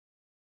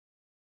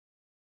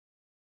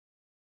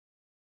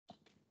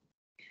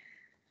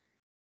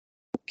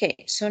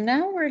Okay, so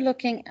now we're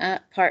looking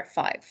at part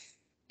 5,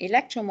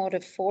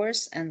 electromotive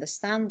force and the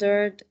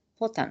standard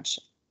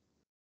potential.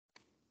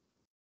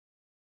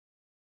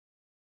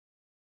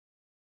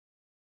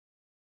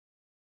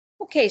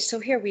 Okay, so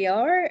here we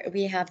are.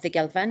 We have the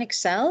galvanic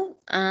cell,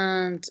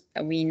 and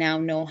we now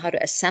know how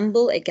to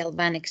assemble a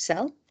galvanic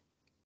cell.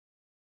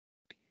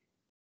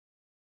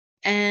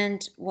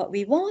 And what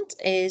we want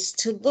is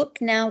to look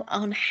now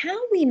on how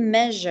we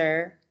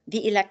measure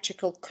the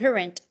electrical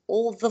current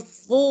or the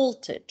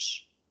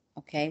voltage.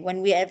 Okay,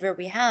 whenever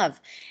we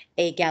have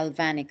a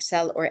galvanic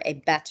cell or a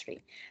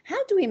battery,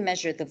 how do we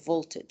measure the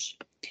voltage?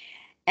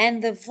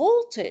 And the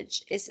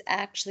voltage is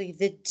actually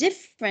the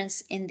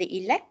difference in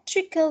the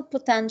electrical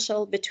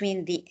potential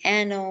between the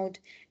anode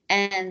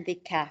and the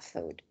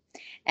cathode.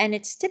 And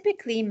it's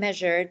typically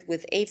measured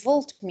with a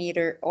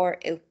voltmeter or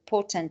a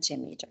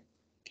potentiometer.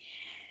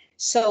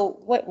 So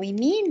what we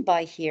mean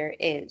by here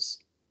is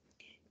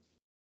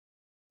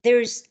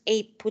there's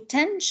a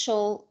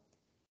potential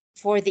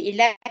for the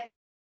electrons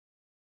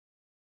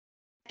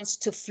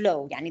to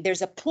flow.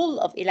 There's a pull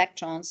of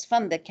electrons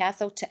from the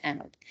cathode to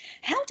anode.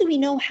 How do we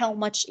know how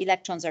much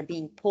electrons are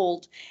being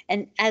pulled?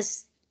 And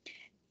as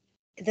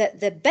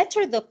the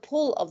better the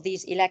pull of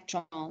these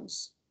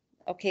electrons,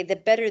 okay, the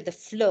better the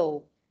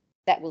flow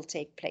that will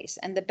take place.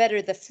 And the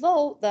better the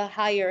flow, the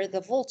higher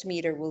the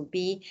voltmeter will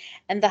be.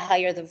 And the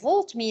higher the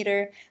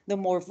voltmeter, the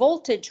more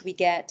voltage we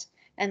get.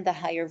 And the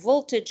higher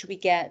voltage we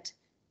get,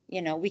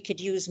 we could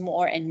use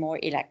more and more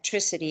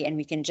electricity, and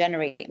we can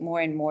generate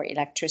more and more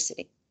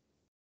electricity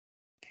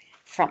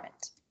from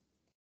it.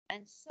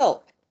 And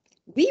so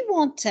we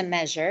want to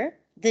measure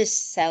this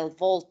cell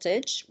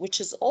voltage,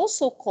 which is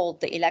also called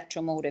the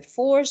electromotive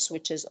force,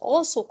 which is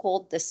also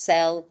called the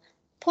cell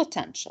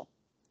potential.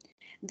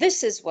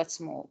 This is what's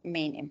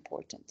main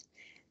important.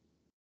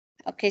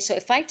 Okay, so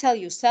if I tell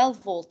you cell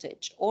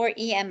voltage or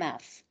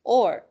EMF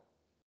or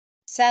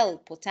cell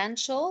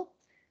potential,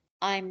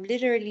 I'm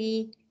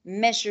literally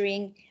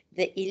measuring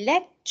the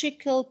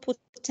electrical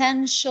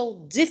potential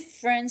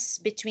difference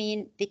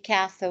between the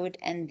cathode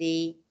and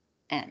the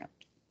anode.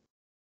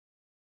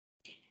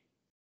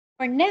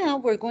 For now,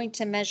 we're going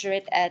to measure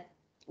it at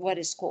what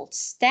is called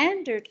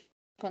standard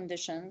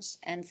conditions.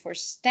 And for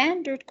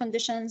standard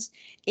conditions,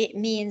 it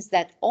means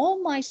that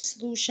all my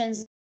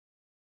solutions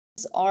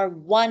are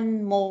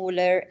 1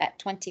 molar at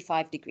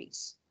 25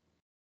 degrees.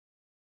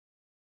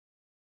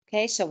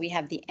 Okay, so we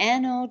have the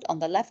anode on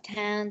the left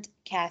hand,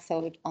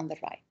 cathode on the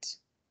right.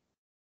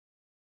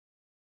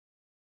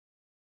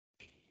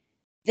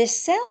 The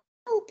cell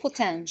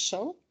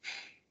potential,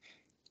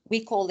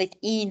 we call it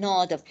E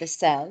naught of the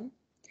cell,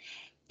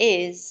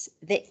 is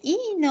the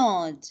E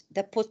naught,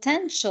 the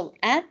potential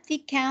at the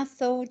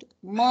cathode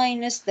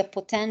minus the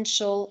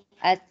potential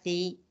at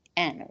the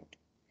anode.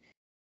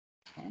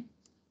 Okay.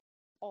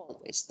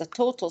 Always the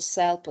total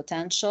cell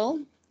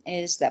potential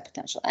is that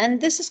potential.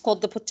 And this is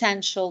called the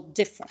potential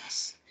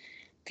difference,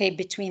 okay,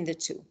 between the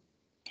two,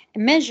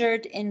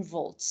 measured in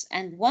volts.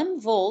 And 1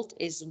 volt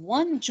is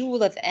 1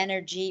 joule of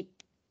energy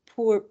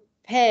per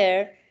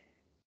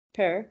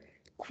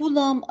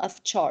coulomb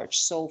of charge.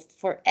 So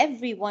for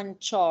every 1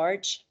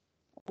 charge,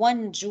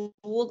 1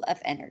 joule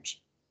of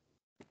energy.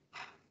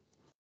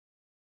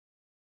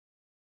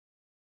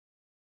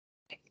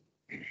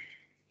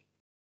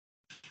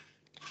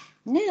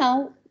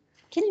 Now,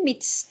 can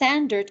meet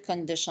standard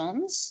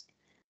conditions.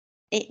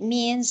 It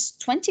means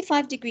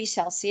 25 degrees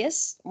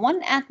Celsius,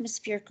 1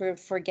 atmosphere curve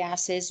for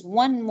gases,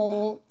 1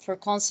 mole for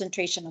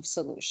concentration of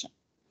solution.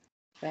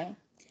 Okay.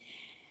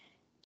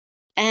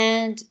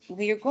 And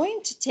we are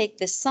going to take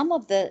the sum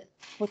of the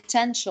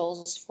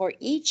potentials for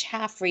each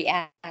half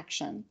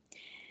reaction.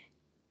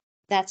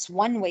 That's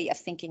one way of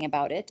thinking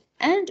about it.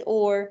 And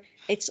or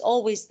it's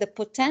always the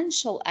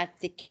potential at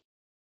the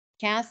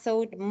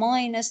cathode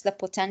minus the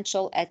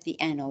potential at the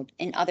anode.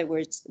 In other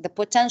words, the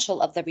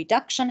potential of the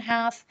reduction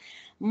half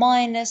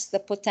minus the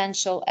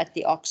potential at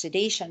the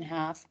oxidation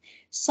half.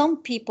 Some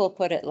people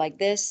put it like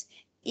this: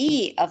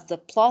 E of the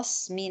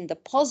plus mean the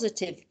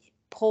positive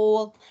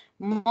pole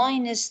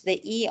minus the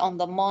E on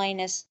the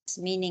minus,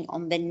 meaning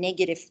on the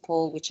negative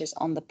pole, which is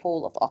on the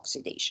pole of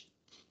oxidation.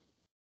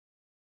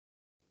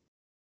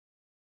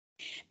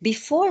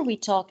 Before we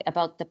talk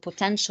about the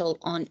potential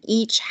on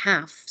each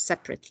half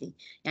separately,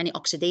 yani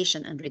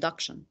oxidation and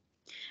reduction,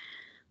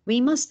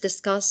 we must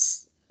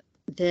discuss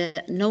the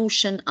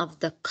notion of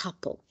the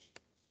couple,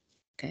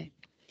 okay?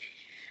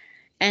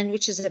 And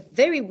which is a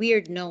very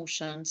weird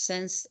notion,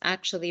 since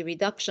actually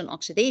reduction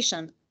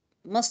oxidation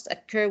must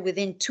occur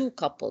within 2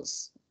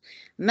 couples,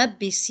 not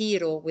be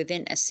 0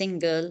 within a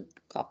single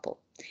couple.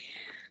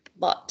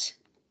 But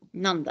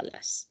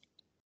nonetheless,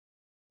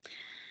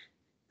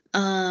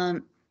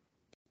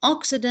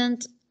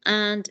 oxidant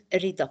and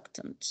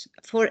reductant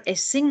for a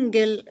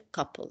single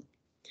couple.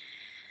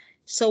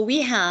 So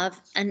we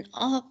have an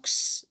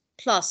ox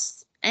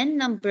plus n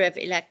number of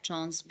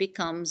electrons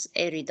becomes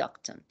a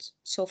reductant.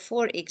 So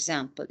for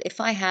example, if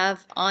I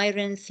have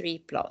iron 3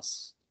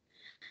 plus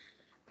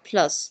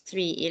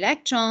 3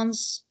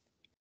 electrons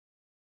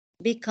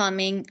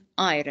becoming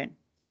iron,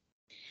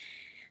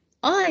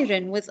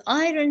 iron with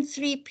iron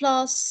 3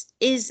 plus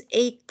is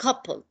a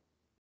couple.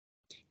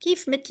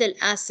 كيف مثل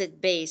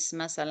الأسيد base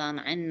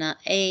مثلا عندنا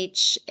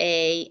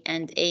HA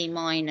and A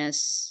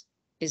minus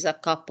is a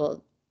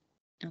couple.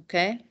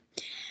 Okay,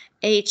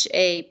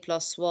 HA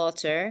plus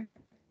water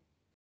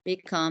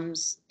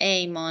becomes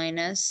A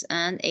minus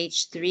and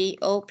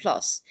H3O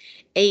plus.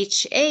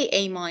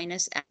 HA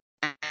minus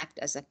act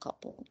as a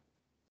couple.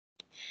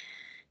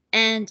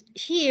 And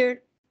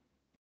here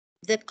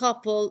the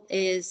couple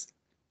is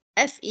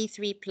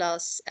Fe3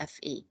 plus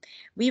Fe.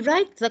 We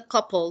write the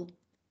couple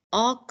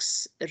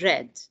ox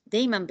red.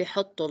 دايما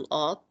بيحطوا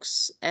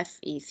الأوكس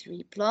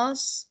Fe3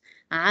 plus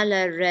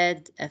على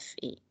red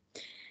Fe.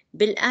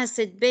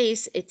 بالacid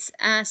base it's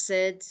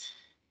acid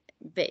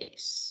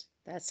base.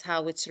 That's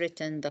how it's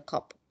written, the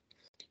couple.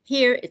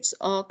 Here it's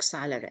ox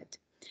على red.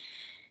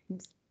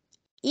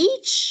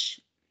 Each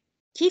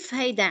كيف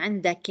هيدا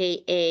عندها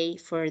Ka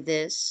for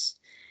this?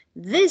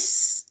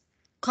 This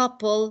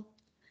couple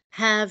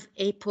have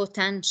a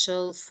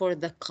potential for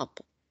the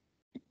couple.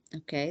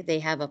 Okay, they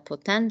have a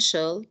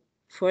potential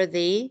for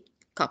the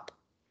couple.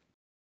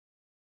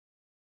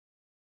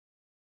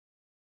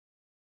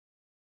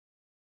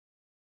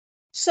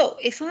 So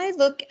if I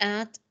look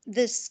at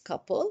this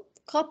couple,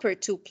 copper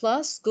 2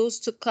 plus goes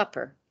to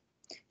copper.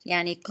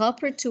 Yani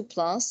copper 2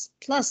 plus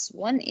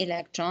 1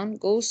 electron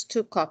goes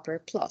to copper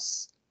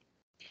plus.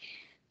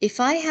 If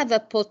I have a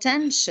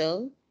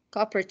potential,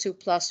 copper 2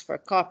 plus for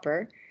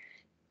copper,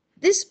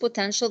 this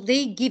potential,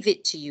 they give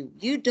it to you.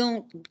 You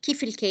don't,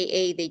 كيف ال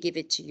Ka, they give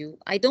it to you.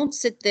 I don't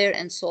sit there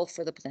and solve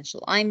for the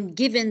potential. I'm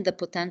given the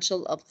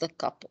potential of the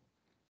couple.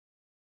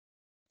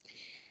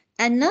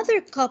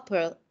 Another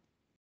couple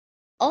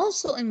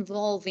also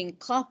involving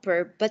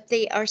copper, but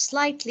they are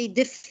slightly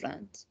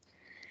different.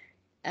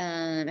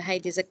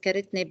 هيدي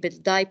ذكرتني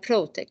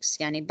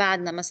بالدايبروتكس. يعني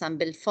بعدنا مثلا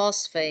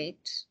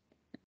بالفوسفات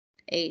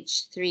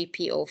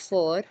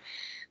H3PO4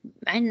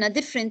 عندنا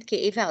different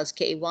Ka values,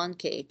 Ka1,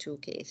 Ka2,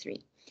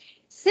 Ka3.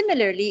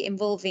 Similarly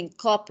involving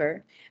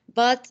copper,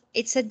 but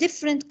it's a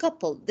different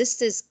couple.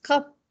 This is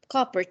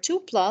copper 2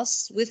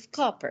 plus with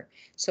copper.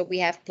 So we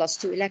have plus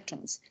 2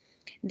 electrons.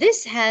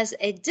 This has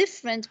a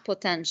different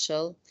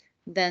potential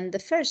than the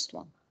first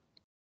one.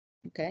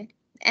 Okay,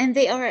 and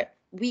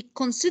we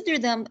consider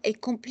them a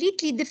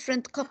completely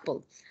different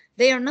couple.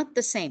 They are not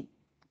the same.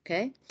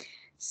 Okay,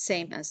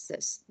 same as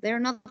this. They're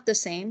not the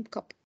same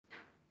couple.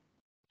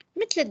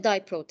 مثل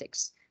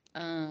الدايبروتكس.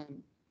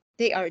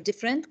 They are a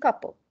different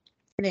couple.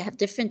 They have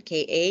different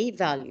Ka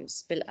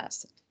values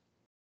بالacid.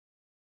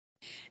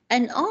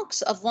 An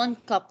ox of one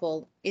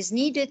couple is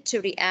needed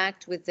to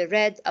react with the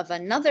red of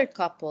another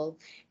couple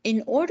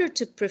in order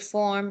to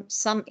perform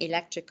some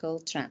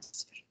electrical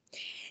transfer.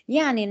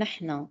 يعني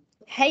نحن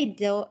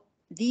هيدا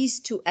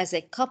these two as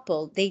a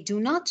couple, they do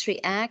not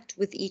react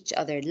with each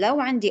other. لو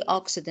عندي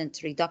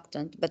oxidant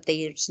reductant, but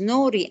there's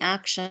no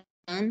reaction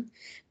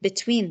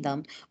between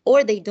them,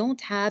 or they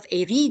don't have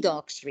a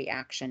redox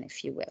reaction,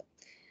 if you will.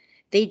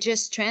 They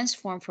just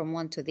transform from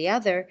one to the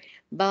other,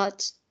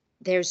 but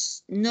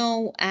there's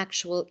no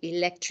actual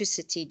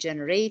electricity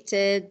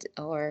generated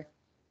or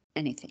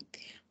anything.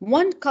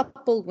 One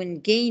couple will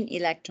gain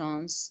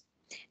electrons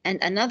and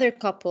another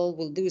couple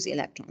will lose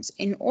electrons.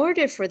 In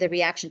order for the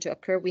reaction to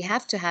occur, we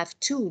have to have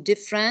two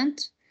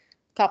different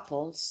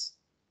couples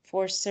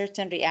for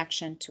certain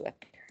reaction to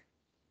occur.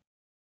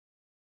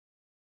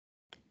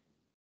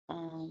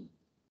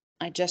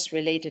 I just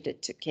related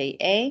it to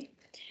Ka.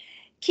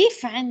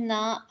 كيف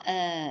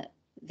عنا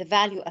the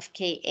value of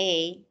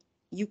Ka,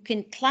 you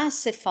can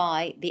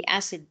classify the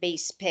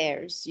acid-base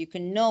pairs. You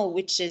can know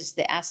which is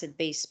the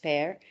acid-base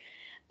pair.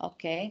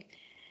 Okay.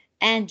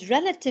 And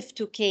relative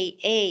to Ka,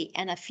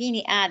 أنا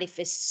فيني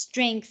أعرف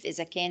strength is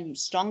again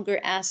stronger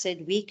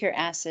acid, weaker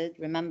acid.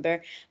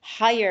 Remember,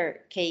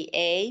 higher Ka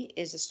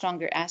is a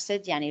stronger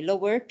acid, يعني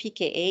lower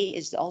pKa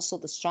is also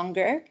the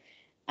stronger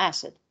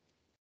acid.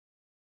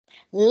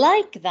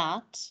 Like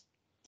that,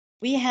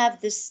 we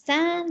have the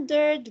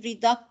standard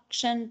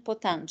reduction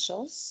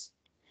potentials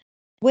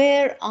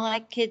where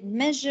I could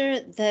measure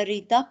the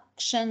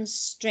reduction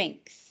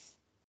strength.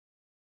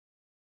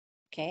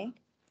 Okay.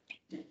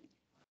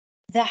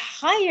 The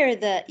higher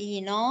the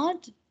E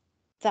naught,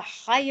 the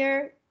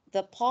higher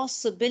the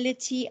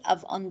possibility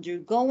of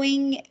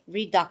undergoing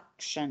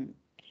reduction.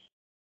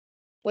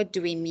 What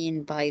do we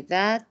mean by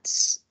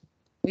that?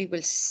 We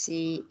will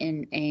see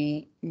in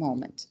a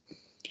moment.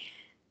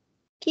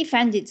 كيف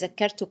عندي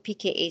تذكرتوا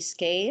pKa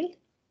scale؟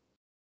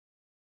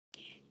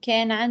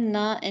 كان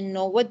عنا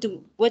إنه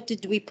what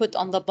did we put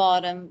on the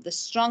bottom? The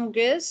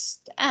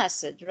strongest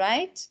acid,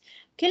 right?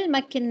 كل ما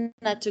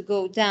كنا to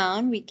go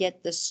down, we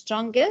get the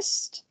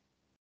strongest,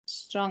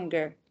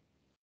 stronger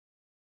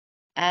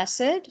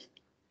acid.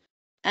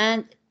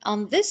 And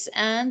on this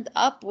end,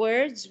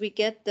 upwards, we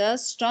get the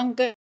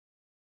stronger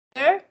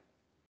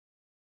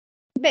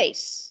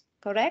base,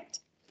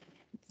 correct?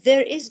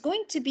 There is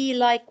going to be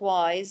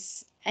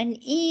likewise an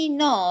E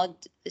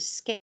naught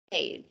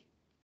scale,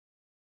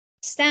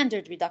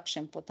 standard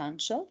reduction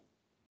potential.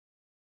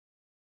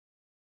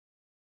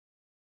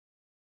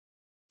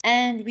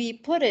 and we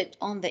put it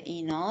on the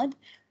E-node.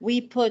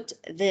 We put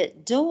the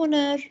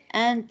donor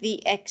and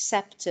the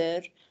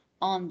acceptor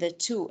on the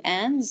two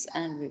ends,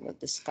 and we will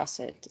discuss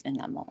it in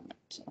a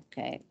moment.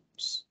 Okay,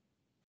 oops.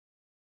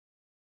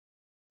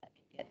 Let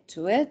me get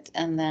to it,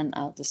 and then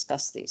I'll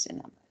discuss these in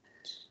a moment.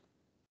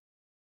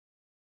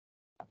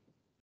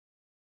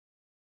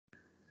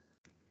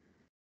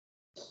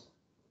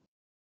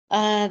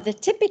 The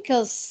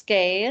typical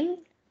scale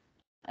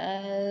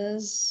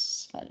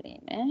is,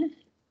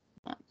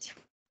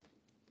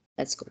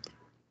 let's go there.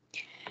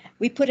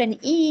 We put an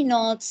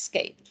E-node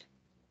scale,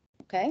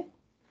 okay?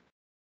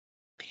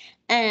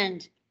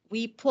 And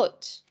we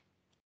put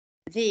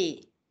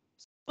the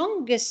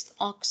strongest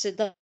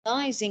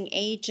oxidizing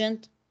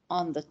agent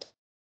on the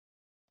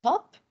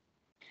top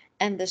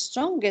and the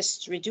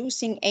strongest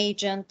reducing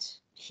agent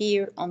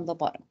here on the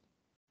bottom.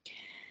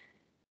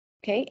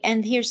 Okay,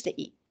 and here's the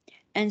E.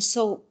 And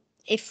so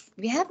if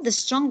we have the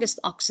strongest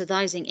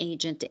oxidizing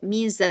agent, it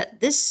means that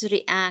this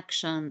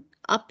reaction,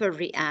 upper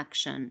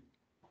reaction,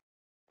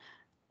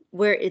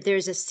 where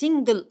there's a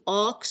single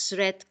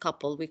ox-red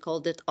couple, we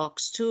called it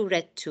OX2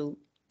 red 2,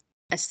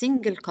 a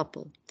single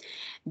couple.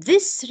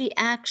 This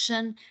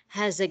reaction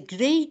has a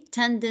great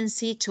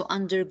tendency to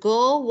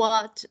undergo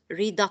what?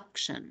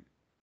 Reduction.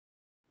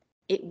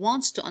 It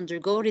wants to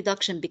undergo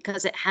reduction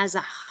because it has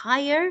a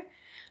higher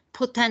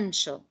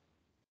potential.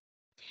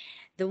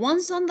 The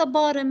ones on the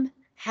bottom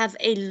have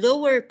a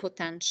lower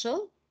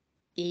potential,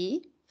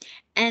 E,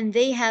 and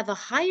they have a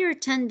higher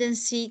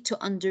tendency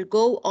to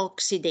undergo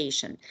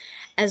oxidation.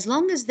 As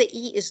long as the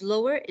E is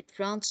lower, it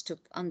wants to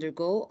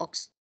undergo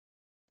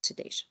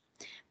oxidation.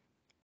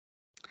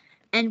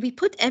 And we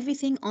put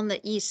everything on the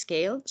E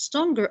scale,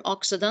 stronger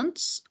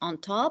oxidants on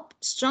top,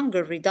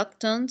 stronger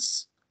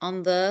reductants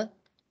on the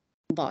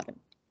bottom.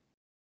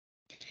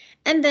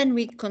 And then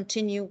we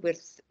continue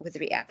with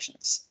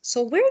reactions.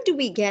 So where do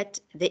we get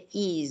the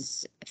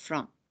E's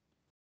from?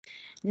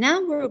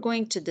 Now we're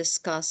going to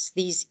discuss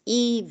these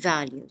E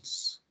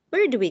values.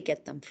 Where do we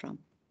get them from?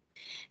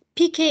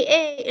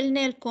 pKa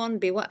قلنا لكم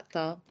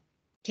بوقتها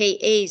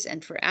Ka's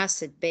and for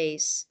acid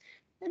base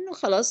إنه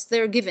خلاص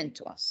they're given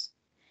to us.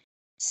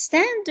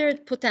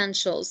 Standard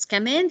potentials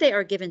كمان they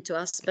are given to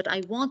us, but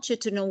I want you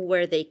to know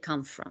where they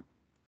come from.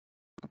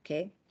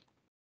 Okay?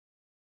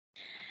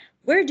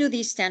 Where do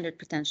these standard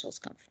potentials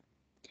come from?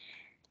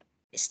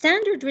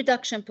 Standard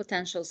reduction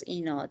potentials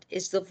E-node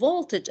is the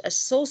voltage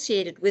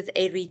associated with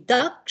a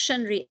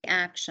reduction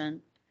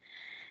reaction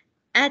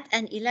at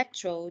an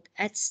electrode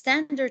at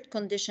standard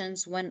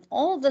conditions when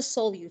all the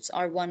solutes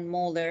are 1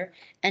 molar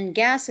and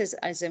gases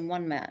as in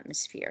 1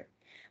 atmosphere.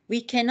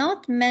 We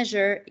cannot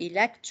measure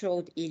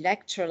electrode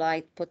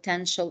electrolyte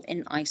potential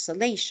in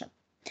isolation.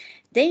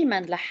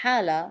 دايما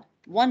لحالة,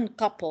 one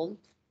couple,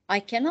 I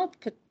cannot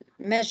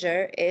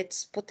measure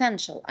its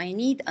potential. I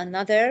need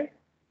another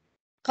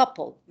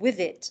couple with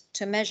it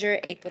to measure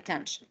a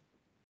potential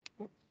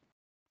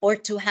or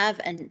to have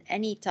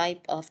any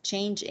type of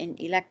change in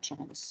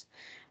electrons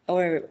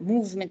or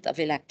movement of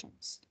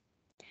electrons.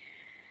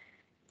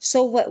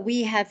 So what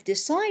we have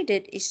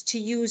decided is to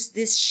use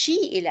this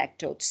She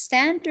electrode,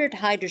 standard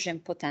hydrogen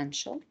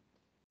potential.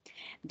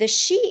 The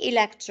She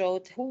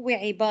electrode هو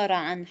عبارة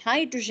عن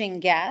hydrogen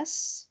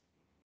gas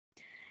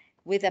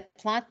with a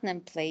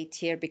platinum plate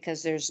here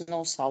because there's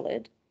no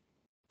solid,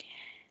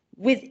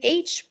 with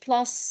H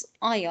plus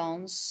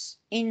ions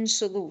in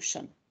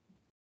solution.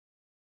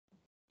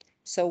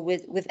 So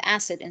with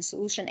acid in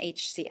solution,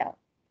 HCl.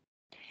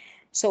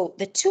 So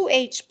the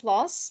 2H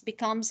plus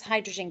becomes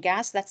hydrogen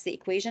gas, that's the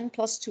equation,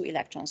 plus 2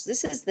 electrons.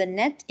 This is the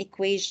net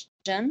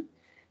equation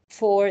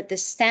for the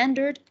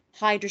standard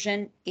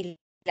hydrogen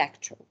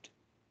electrode.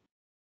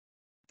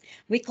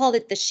 We call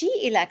it the She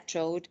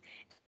electrode,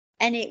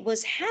 and it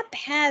was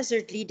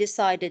haphazardly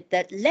decided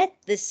that let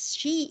this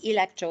She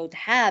electrode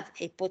have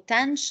a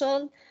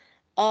potential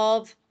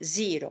of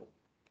 0.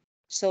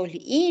 So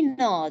the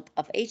E-node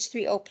of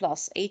H3O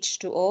plus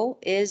H2O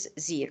is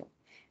 0.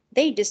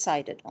 They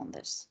decided on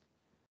this.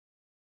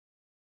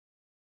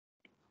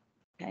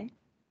 Okay.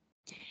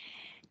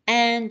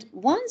 And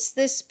once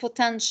this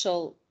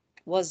potential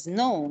was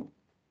known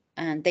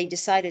and they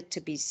decided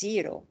to be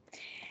 0,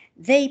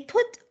 they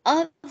put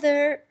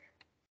other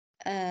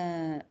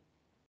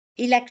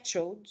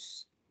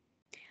electrodes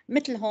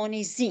مثل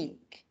هون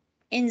zinc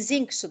in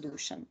zinc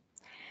solution,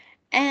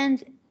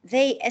 and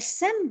they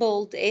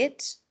assembled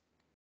it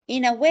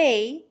in a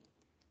way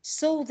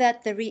so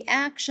that the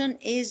reaction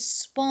is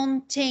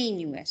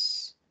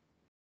spontaneous.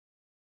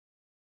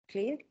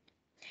 Clear?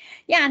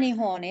 يعني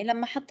هون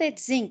لما حطيت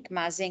زنك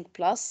مع زنك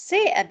بلس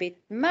ثاقبت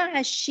مع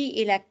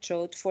الشي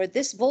electrode for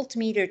this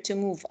voltmeter to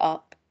move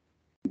up.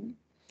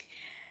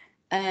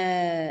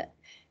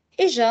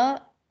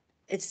 إجا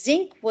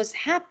zinc was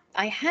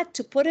I had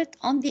to put it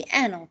on the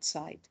anode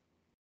side.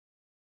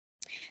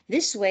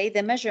 This way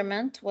the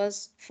measurement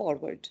was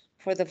forward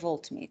for the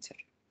voltmeter.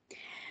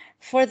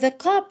 For the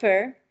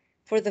copper,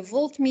 for the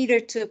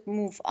voltmeter to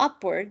move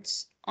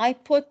upwards, I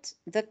put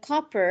the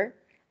copper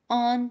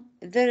on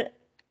the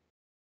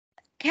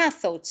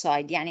cathode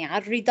side يعني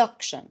على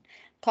reduction.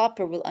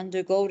 Copper will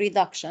undergo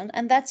reduction,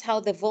 and that's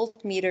how the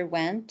voltmeter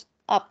went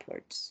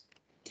upwards.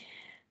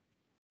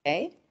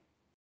 Okay.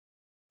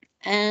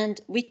 And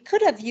we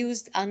could have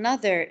used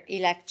another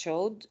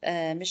electrode,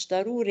 مش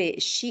ضروري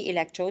الشي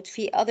electrode,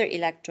 في other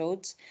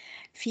electrodes,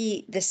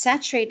 في the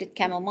saturated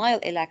chamomile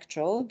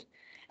electrode,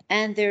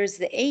 and there's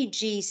the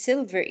AG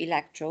silver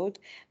electrode,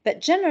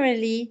 but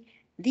generally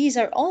these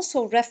are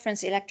also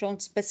reference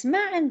electrons, but ما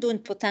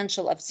عندهم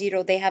potential of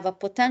zero. They have a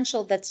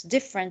potential that's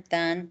different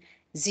than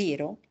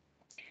zero.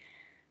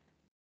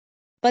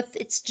 But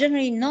it's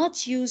generally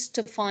not used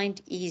to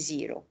find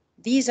E0.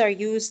 These are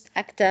used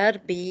أكتر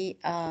ب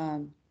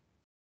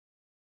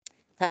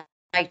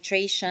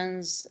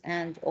titrations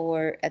and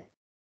or a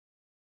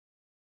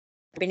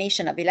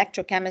combination of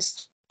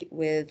electrochemistry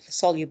with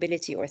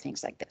solubility or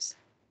things like this.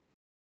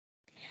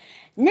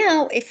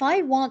 Now, if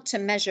I want to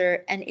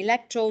measure an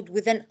electrode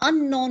with an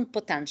unknown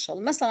potential,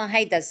 مثلا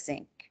هيدا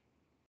الزنك.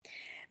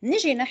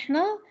 نجي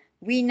نحنا,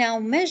 we now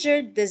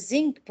measured the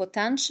zinc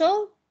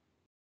potential.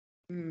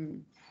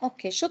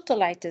 اوكي, شو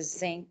طلعت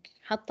الزنك؟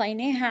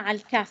 حطيناها على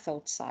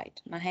الكاثود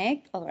side, ما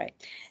هيك? All right.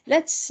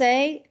 Let's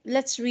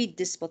read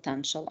this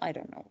potential. I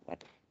don't know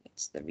what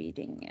it's the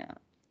reading.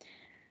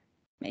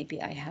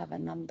 Maybe I have a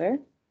number.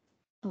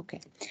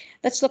 Okay,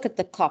 let's look at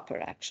the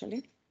copper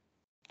actually.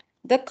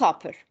 The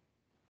copper.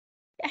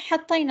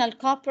 حطينا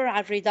الكوبر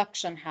على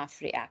reduction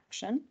half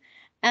reaction,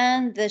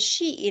 and the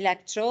She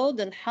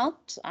electrode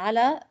نحط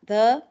على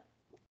the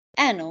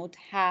anode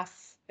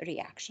half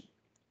reaction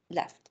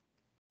left.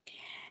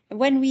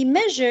 When we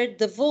measured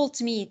the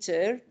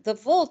voltmeter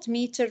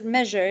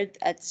measured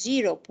at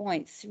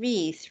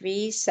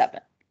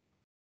 0.337.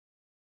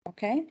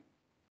 Okay.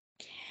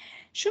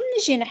 شو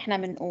بنجي نحنا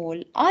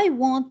بنقول? I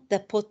want the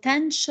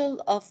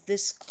potential of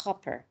this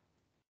copper.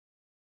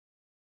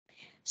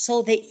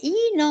 So the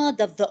E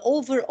naught of the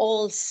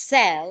overall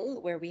cell,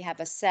 where we have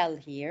a cell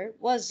here,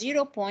 was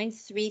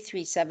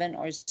 0.337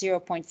 or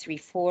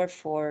 0.34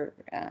 for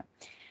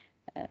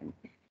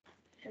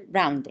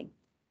rounding.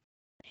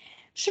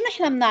 شو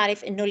نحنا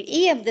بنعرف إنه ال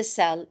E of the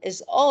cell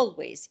is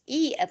always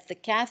E at the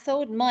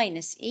cathode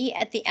minus E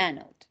at the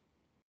anode.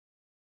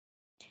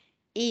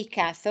 E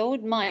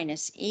cathode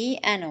minus E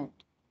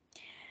anode.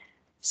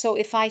 So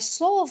if I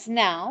solve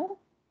now,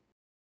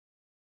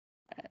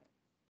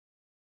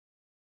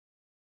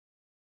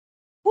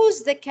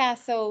 who's the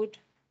cathode?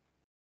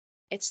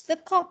 It's the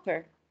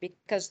copper,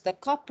 because the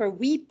copper,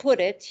 we put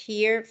it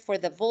here for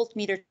the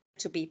voltmeter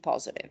to be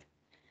positive.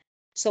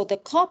 So the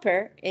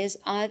copper is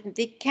on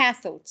the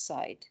cathode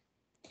side.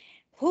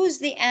 Who's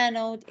the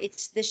anode?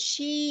 It's the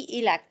She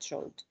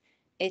electrode.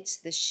 It's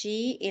the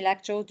She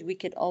electrode. We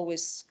could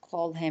always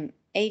call him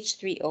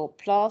H3O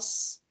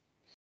plus,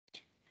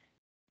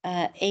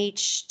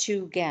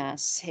 H2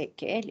 gas,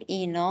 هيك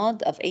E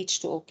naught of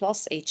H2O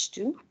plus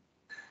H2,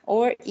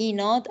 or E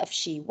naught of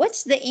She.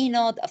 What's the E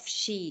naught of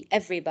She,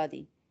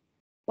 everybody?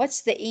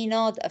 What's the E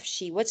naught of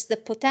She? What's the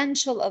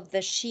potential of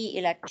the She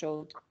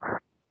electrode?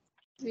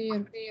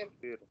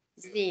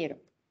 Zero.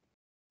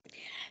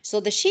 So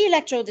the She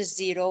electrode is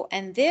zero,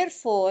 and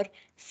therefore,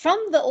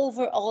 from the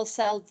overall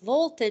cell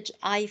voltage,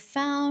 I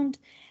found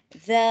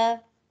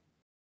the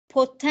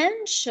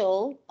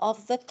potential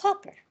of the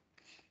copper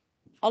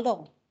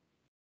alone.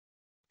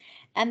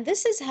 And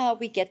this is how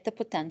we get the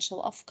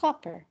potential of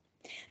copper.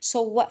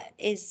 So what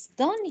is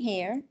done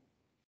here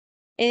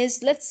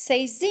is, let's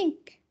say,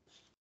 zinc.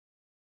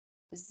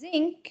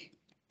 Zinc,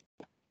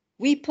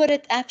 we put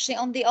it actually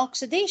on the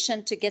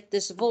oxidation to get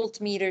this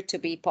voltmeter to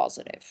be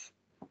positive.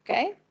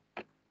 Okay?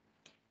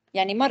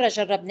 يعني مرة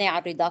جربناه على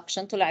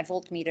الريدكشن طلع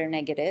voltmeter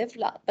negative.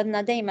 لا,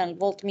 بدنا دايما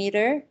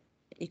الvoltmeter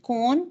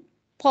يكون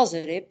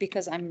positive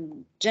because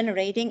I'm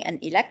generating an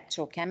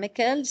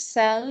electrochemical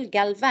cell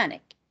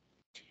galvanic.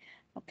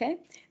 Okay,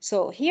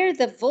 so here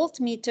the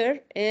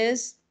voltmeter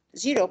is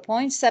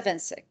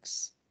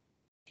 0.76.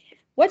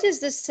 What is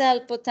the cell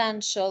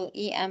potential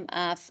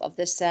EMF of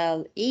the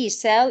cell? E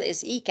cell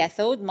is E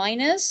cathode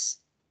minus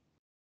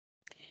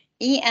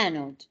E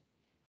anode.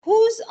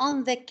 Who's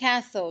on the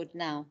cathode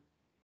now?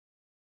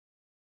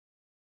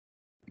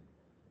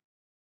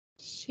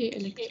 She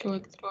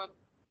electrode.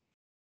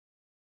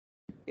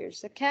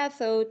 Here's the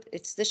cathode.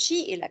 It's the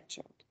She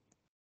electrode.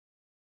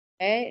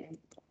 Okay,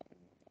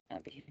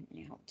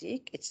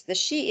 it's the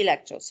She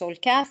electrode. So the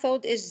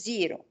cathode is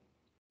 0.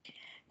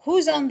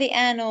 Who's on the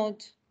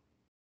anode?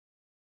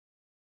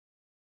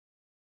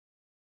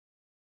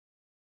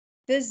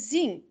 The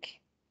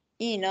zinc.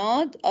 E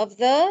node of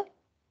the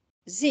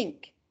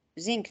zinc.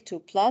 Zinc 2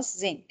 plus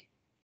zinc.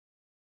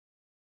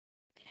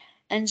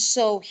 And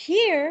so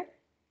here,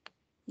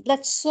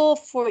 let's solve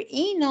for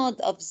E node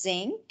of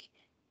zinc.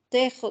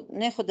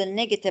 ناخد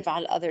النيجاتيف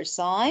على other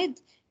side.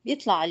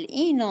 بيطلع ال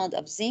E node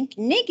of zinc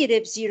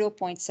negative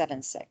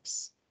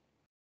 0.76.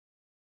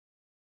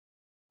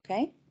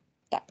 Okay.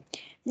 طيب.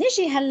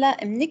 نجي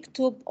هلا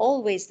بنكتب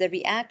always the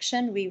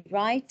reaction. We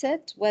write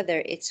it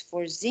whether it's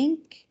for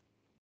zinc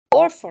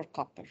or for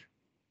copper.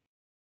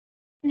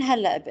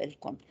 هلا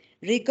بقولكم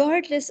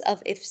regardless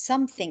of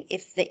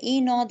if the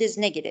E node is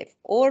negative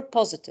or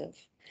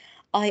positive,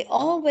 I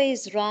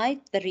always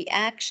write the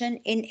reaction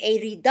in a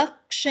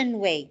reduction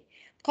way.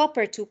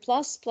 Copper 2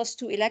 plus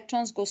 2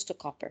 electrons goes to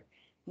copper.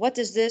 What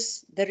is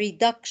this? The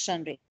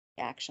reduction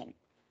reaction.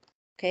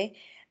 Okay.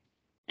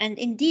 And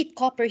indeed,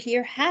 copper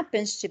here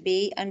happens to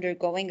be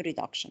undergoing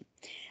reduction.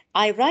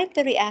 I write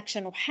the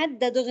reaction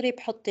وحدة دغري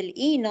بحط ال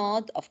E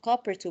node of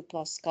copper 2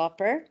 plus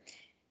copper.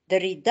 The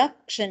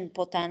reduction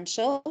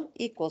potential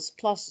equals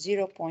plus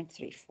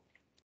 0.34.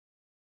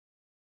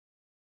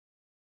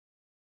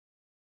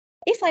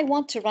 If I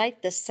want to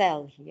write the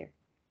cell here,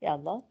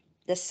 yalla,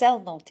 the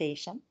cell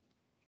notation.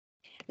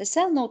 The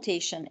cell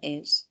notation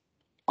is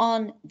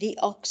on the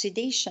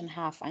oxidation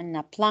half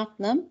عندنا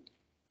platinum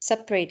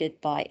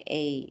separated by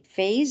a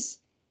phase,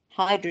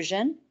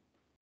 hydrogen,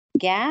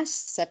 gas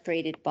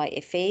separated by a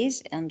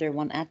phase under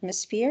 1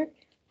 atmosphere,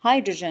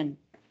 hydrogen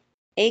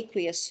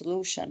aqueous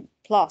solution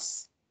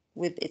plus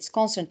with its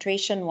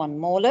concentration 1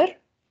 molar,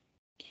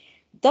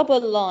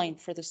 double line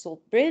for the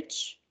salt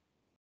bridge,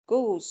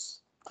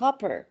 goes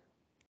copper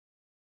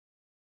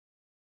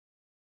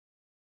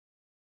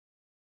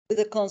with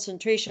a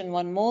concentration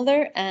 1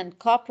 molar and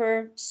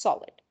copper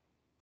solid.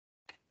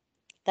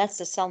 That's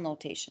the cell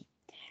notation.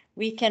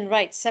 We can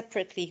write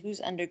separately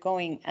who's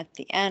undergoing at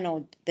the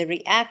anode the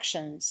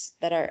reactions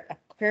that are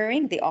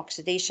occurring, the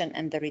oxidation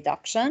and the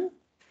reduction.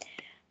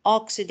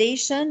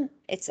 Oxidation,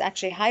 it's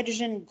actually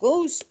hydrogen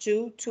goes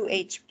to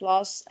 2H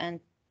plus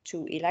and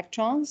 2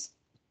 electrons.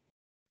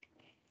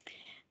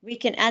 We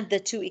can add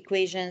the two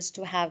equations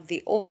to have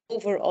the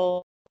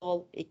overall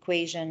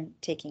equation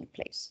taking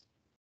place.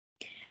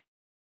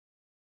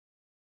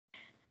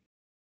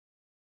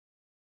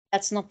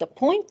 That's not the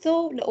point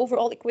though, the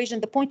overall equation.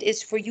 The point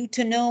is for you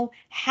to know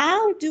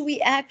how do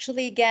we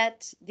actually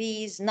get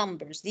these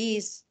numbers,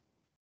 these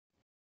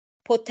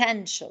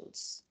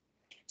potentials.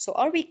 So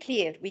are we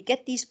clear? We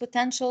get these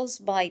potentials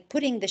by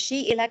putting the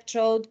She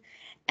electrode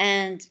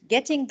and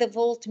getting the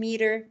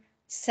voltmeter,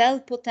 cell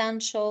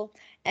potential,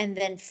 and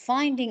then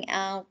finding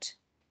out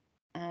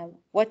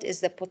what is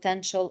the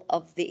potential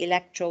of the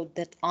electrode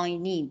that I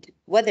need,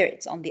 whether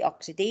it's on the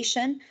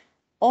oxidation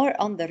or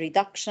on the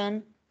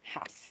reduction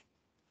half.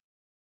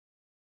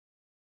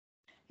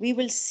 We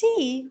will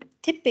see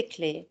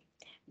typically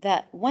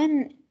that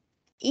when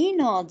E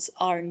nodes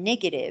are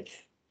negative,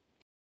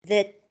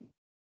 that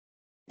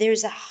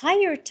there's a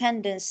higher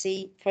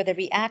tendency for the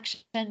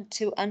reaction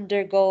to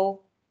undergo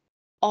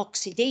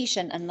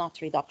oxidation and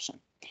not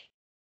reduction.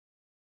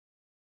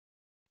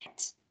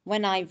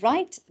 When I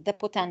write the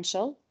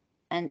potential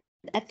and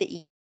at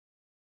the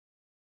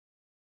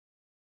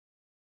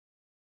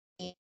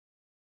E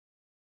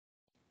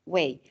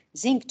way,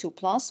 zinc 2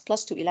 plus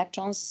 2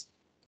 electrons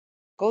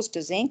goes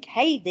to zinc,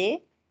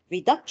 هيدي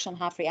reduction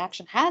half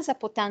reaction has a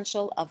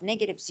potential of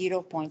negative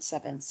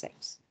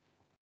 0.76.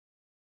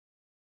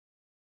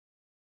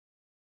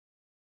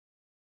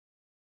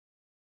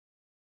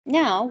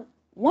 Now,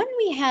 when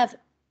we have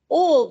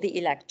all the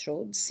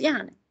electrodes,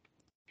 يعني,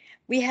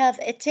 we have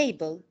a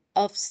table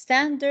of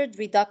standard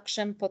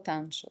reduction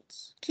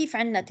potentials. كيف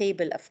عندنا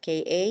table of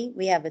Ka?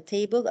 We have a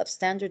table of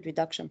standard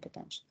reduction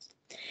potentials.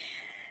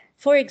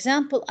 For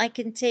example, I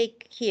can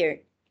take here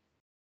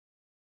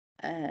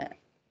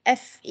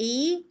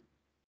Fe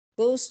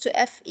goes to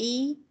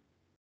Fe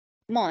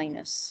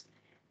minus.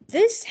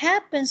 This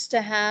happens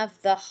to have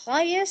the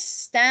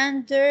highest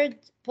standard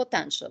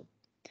potential.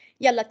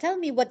 Yalla, tell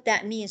me what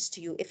that means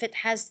to you. If it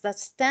has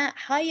the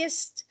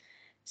highest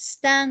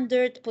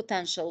standard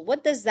potential,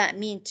 what does that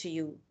mean to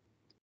you?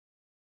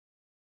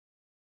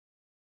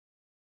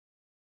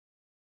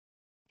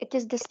 It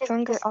is the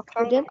stronger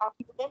oxidant.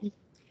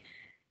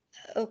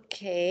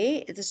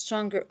 Okay, the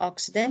stronger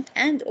oxidant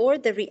and or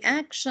the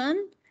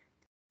reaction,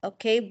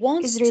 okay,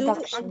 wants Is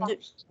reduction.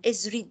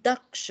 is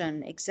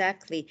reduction,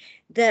 exactly.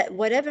 The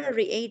whatever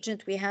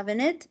reagent we have in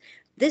it,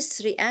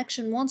 this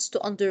reaction wants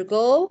to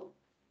undergo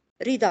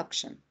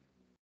reduction.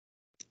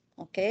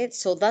 Okay,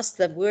 so that's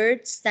the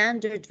word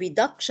standard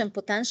reduction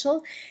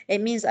potential.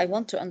 It means I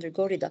want to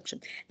undergo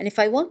reduction. And if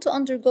I want to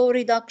undergo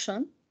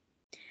reduction,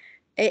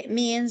 it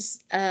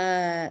means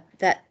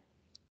that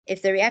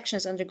if the reaction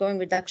is undergoing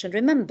reduction,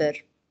 remember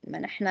ما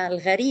نحن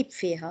الغريب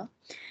فيها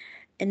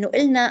إنه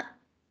قلنا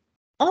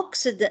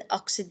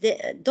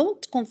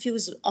don't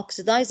confuse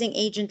oxidizing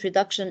agent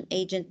reduction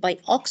agent by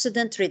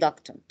oxidant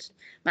reductant.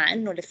 مع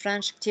إنه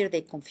الفرنش كتير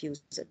they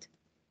confuse it.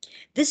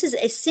 This is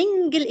a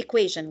single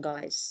equation,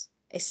 guys.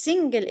 A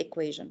single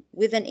equation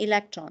with an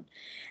electron.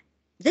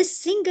 This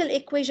single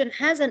equation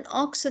has an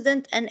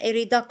oxidant and a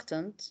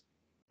reductant,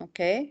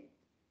 okay?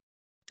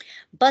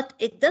 But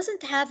it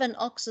doesn't have an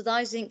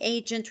oxidizing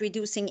agent,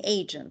 reducing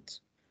agent,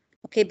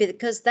 okay?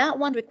 Because that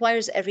one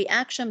requires a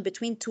reaction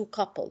between two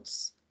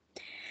couples.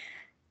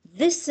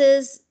 This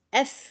is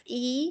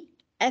Fe,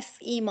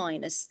 Fe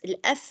minus.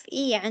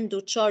 Fe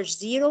عنده charge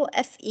 0,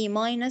 Fe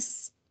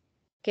minus,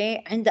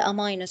 okay? عنده a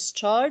minus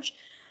charge.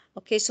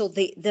 Okay, so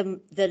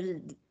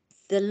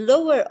the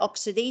lower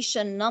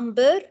oxidation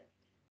number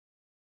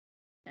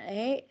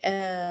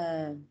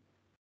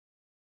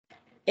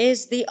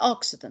is the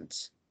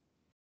oxidant.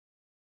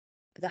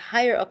 The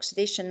higher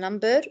oxidation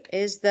number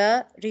is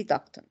the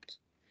reductant.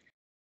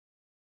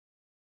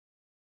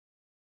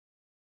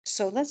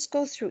 So let's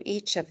go through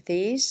each of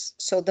these.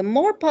 So the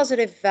more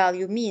positive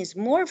value means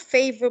more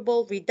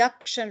favorable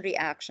reduction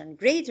reaction,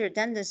 greater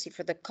tendency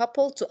for the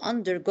couple to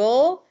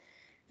undergo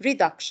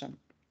reduction.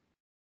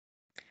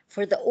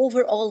 For the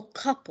overall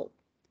couple.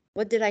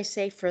 What did I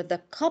say? For the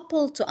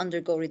couple to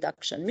undergo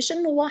reduction. مش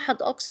إنه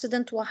واحد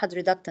oxidant واحد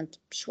reductant.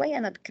 شوي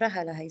أنا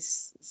بكرهها لهي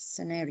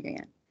السيناريو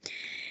يعني.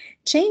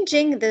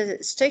 Changing the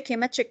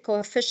stoichiometric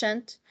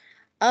coefficient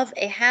of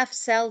a half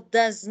cell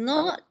does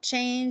not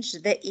change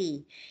the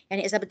E.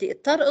 يعني إذا بدي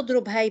اضطر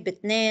أضرب هاي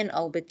باثنين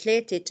أو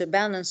بثلاثة to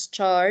balance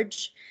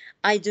charge,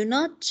 I do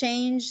not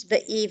change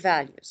the E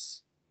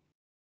values.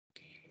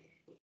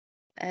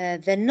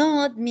 The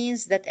node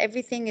means that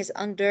everything is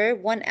under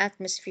 1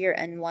 atmosphere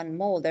and 1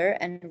 molar,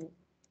 and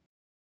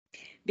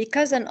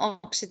because an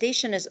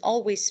oxidation is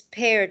always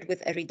paired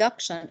with a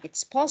reduction,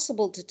 it's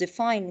possible to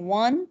define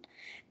one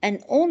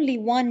and only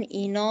one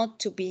E naught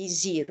to be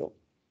 0.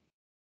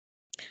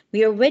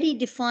 We already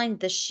defined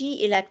the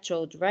She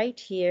electrode right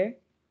here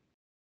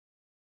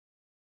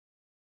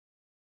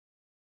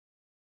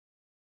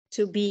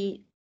to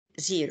be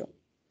 0.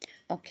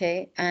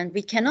 Okay, and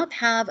we cannot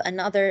have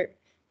another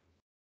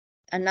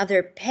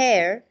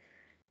pair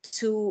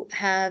to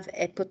have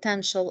a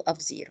potential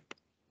of 0.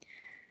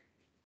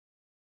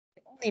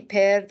 The only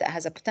pair that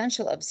has a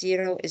potential of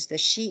 0 is the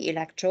She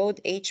electrode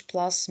H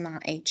plus مع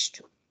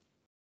H2.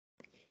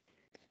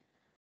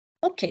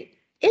 Okay,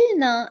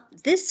 قلنا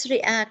this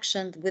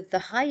reaction with the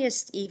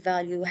highest E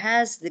value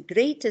has the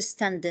greatest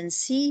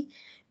tendency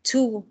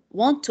to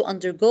want to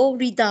undergo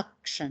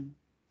reduction.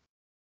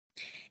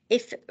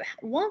 If it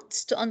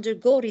wants to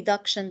undergo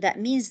reduction, that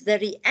means the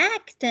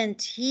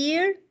reactant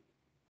here,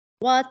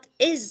 what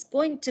is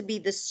going to be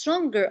the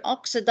stronger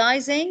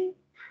oxidizing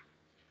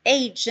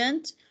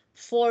agent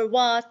for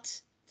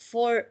what?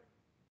 For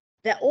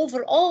the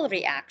overall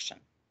reaction,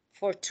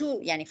 for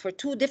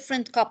two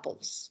different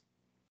couples.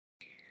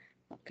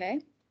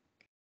 Okay.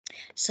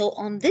 So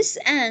on this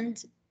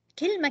end,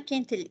 كل ما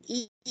كانت ال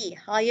E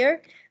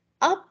higher,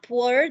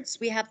 upwards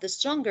we have the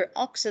stronger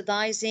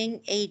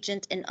oxidizing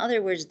agent. In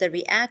other words, the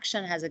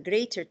reaction has a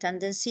greater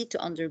tendency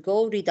to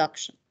undergo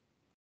reduction.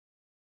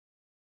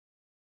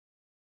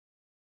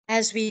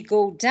 As we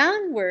go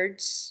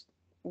downwards,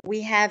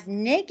 we have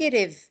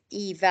negative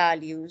E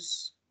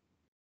values.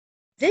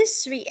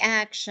 This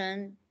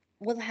reaction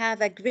will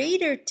have a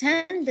greater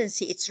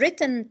tendency. It's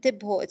written,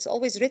 it's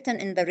always written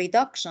in the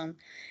reduction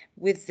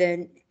with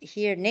the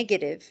here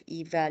negative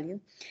E value,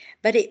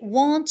 but it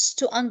wants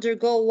to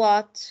undergo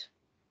what?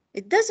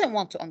 It doesn't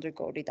want to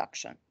undergo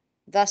reduction,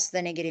 thus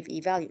the negative E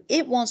value.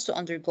 It wants to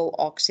undergo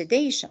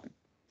oxidation.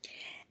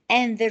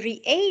 And the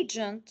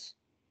reagent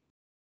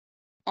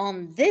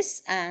on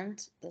this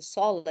end, the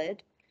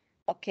solid,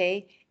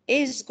 okay,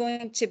 is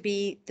going to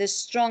be the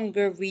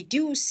stronger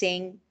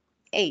reducing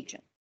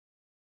agent,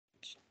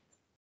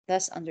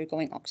 thus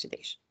undergoing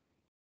oxidation.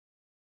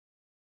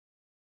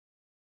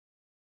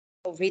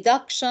 So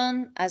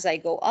reduction as I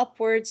go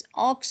upwards,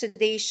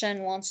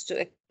 oxidation wants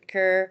to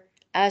occur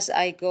as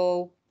I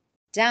go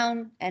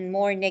down, and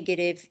more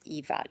negative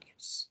E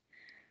values.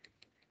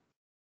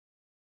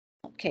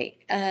 Okay,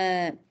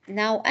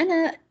 now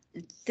أنا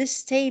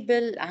this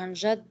table عن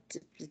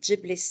جد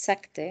بتجيب لي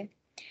السكتة.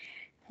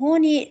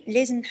 هون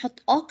لازم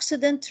نحط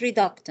oxidant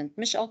reductant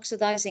مش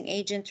oxidizing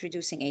agent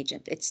reducing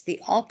agent. It's the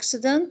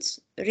oxidant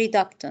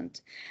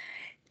reductant.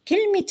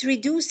 كلمة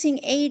reducing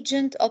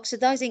agent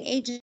oxidizing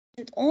agent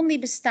only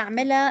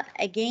بستعملها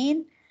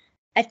again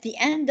at the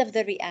end of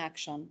the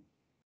reaction.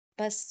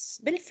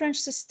 بس بالفرنش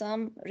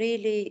system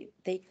really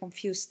they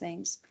confuse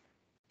things.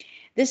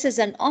 This is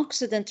an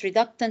oxidant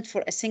reductant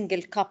for a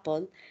single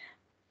couple,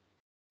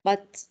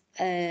 but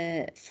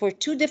for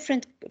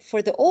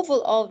the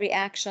overall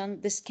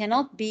reaction, this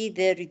cannot be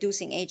the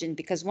reducing agent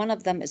because one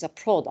of them is a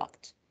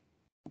product.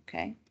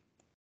 Okay.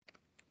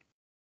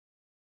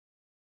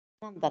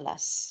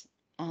 Nonetheless,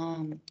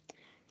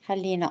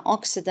 خلينا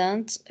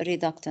oxidant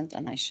reductant,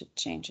 and I should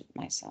change it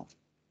myself.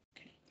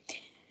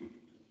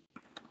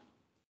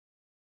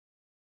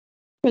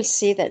 We'll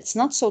see that it's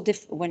not so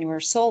difficult when we're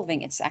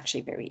solving. It's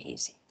actually very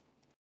easy.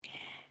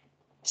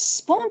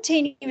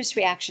 Spontaneous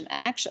reaction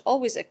actually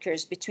always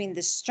occurs between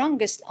the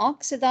strongest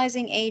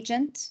oxidizing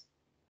agent,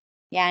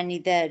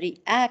 يعني the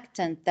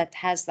reactant that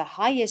has the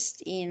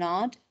highest E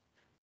naught,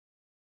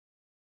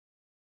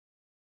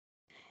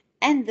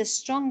 and the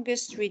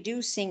strongest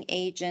reducing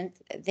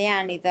agent,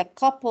 يعني the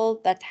couple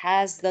that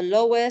has the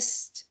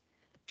lowest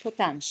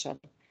potential.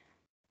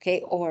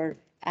 Okay, or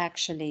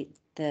actually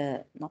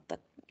not the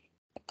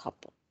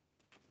couple.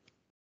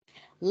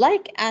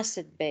 Like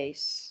acid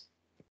base,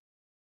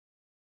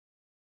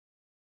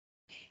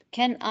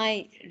 can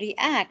I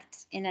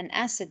react in an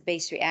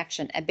acid-base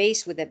reaction, a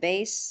base with a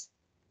base?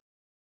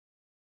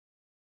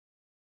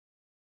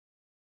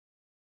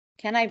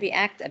 Can I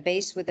react a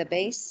base with a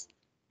base?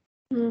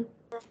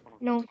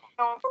 No.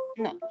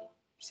 No.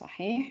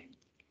 صحيح.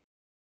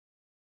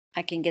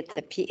 I can get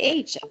the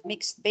pH of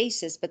mixed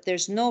bases, but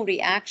there's no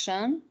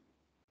reaction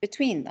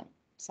between them.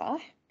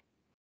 صح?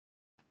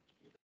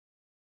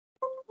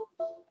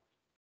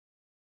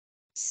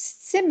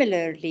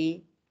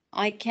 Similarly,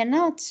 I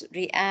cannot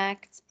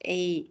react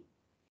a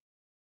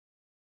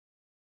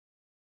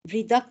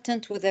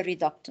reductant with a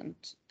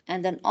reductant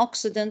and an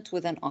oxidant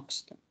with an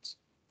oxidant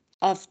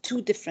of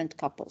two different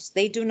couples.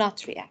 They do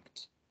not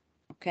react,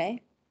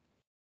 okay?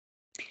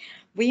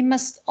 We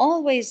must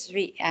always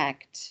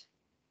react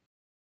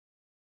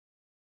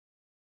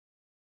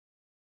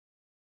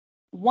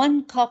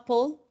one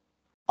couple,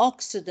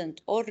 oxidant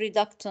or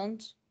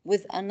reductant,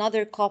 with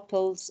another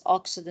couple's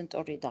oxidant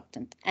or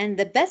reductant. And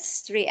the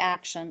best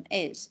reaction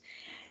is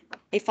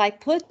if I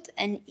put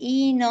an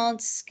E0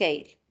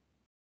 scale,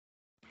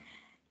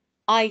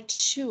 I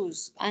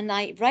choose and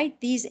I write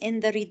these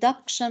in the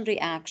reduction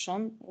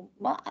reaction.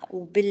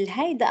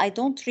 بالهيدا I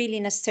don't really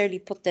necessarily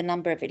put the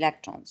number of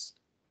electrons.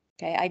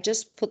 Okay, I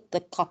just put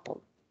the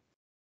couple.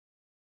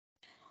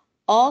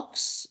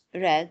 Ox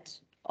red.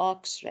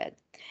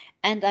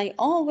 And I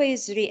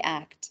always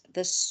react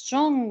the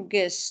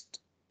strongest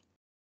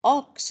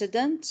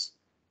oxidant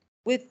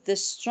with the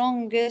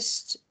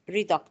strongest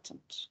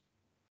reductant.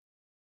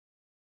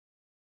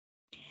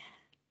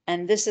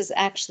 And this is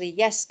actually,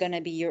 yes, going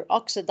to be your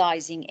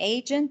oxidizing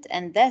agent.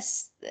 And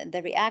this,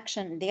 the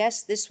reaction,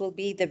 yes, this will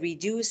be the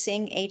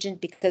reducing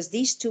agent because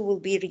these two will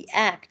be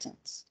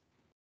reactants.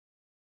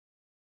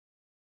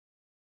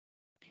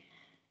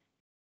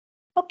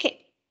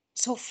 Okay,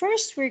 so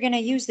first we're going to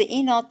use the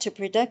E0 to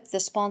predict the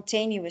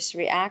spontaneous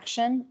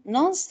reaction.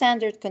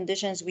 Non-standard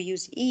conditions, we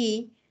use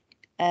E,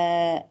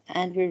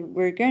 and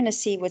we're going to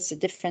see what's the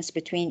difference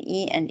between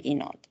E and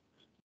E0.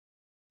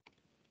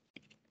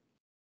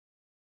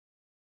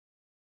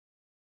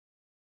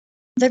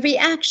 The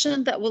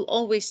reaction that will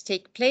always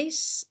take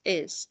place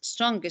is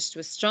strongest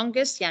with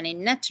strongest, يعني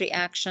net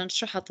reaction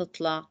شو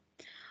حتطلع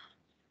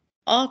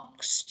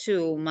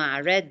OX2 مع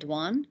red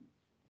 1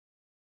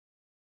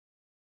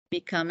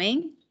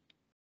 becoming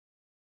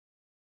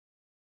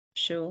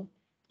شو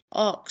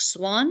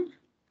OX1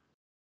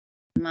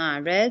 مع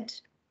red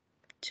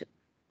 2.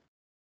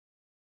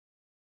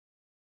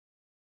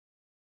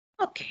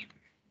 Okay,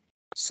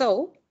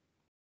 so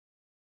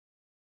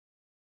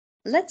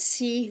let's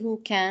see who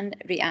can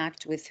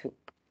react with who.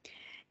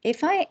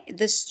 If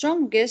the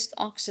strongest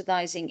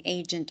oxidizing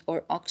agent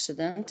or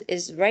oxidant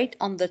is right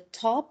on the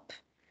top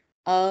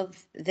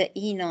of the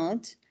E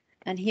node,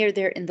 and here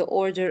they're in the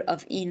order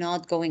of E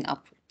node going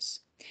upwards.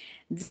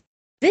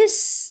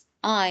 This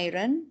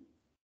iron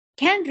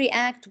can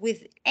react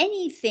with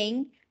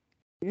anything,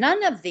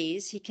 none of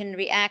these, he can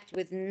react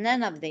with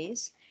none of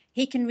these,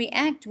 he can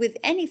react with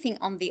anything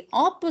on the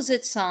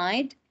opposite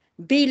side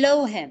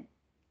below him.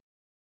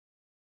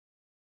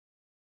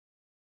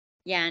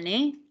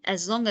 Yani,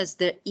 as long as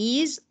the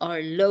E's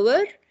are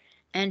lower,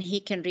 and he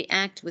can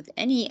react with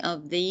any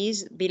of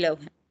these below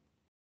him.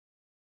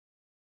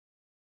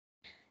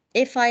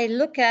 If I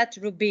look at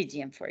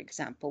rubidium, for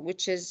example,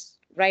 which is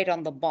right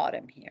on the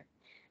bottom here,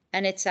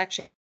 and it's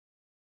actually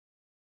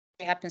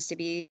happens to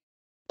be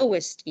the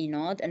lowest E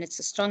node, and it's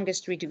the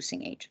strongest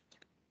reducing agent.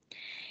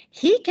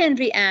 He can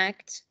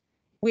react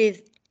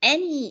with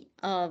any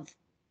of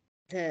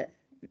the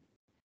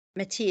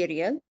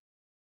material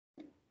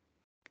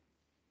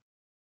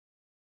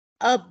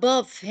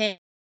above him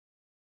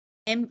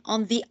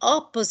on the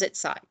opposite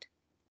side.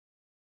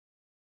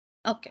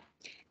 Okay.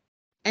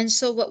 And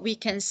so what we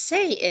can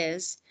say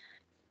is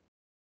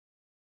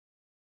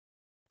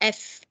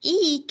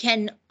Fe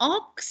can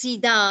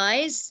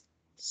oxidize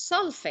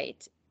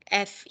sulfate.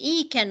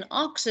 Fe can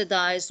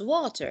oxidize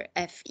water.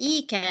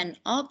 Fe can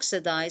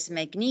oxidize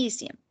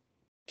magnesium.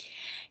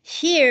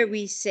 Here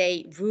we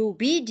say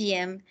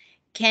rubidium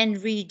can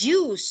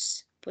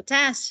reduce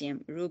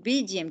potassium.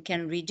 Rubidium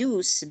can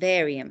reduce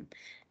barium.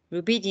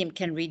 Rubidium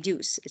can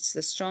reduce. It's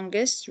the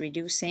strongest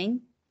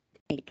reducing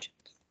agent.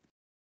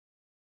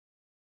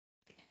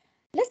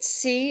 Let's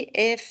see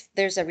if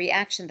there's a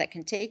reaction that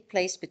can take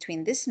place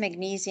between this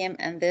magnesium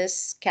and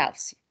this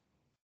calcium.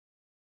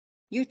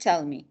 You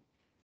tell me,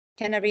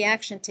 can a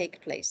reaction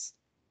take place?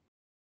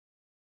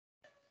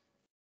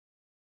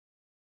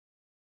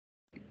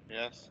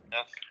 Yes.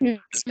 Yes.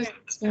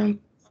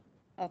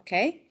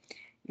 Okay.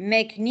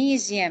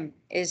 Magnesium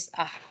is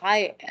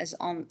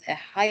on a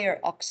higher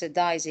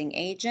oxidizing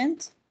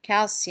agent.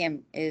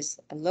 Calcium is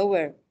a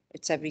lower,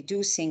 it's a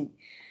reducing,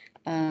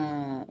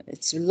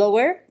 it's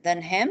lower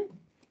than him,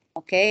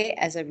 okay,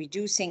 as a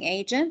reducing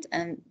agent,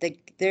 and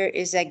there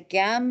is a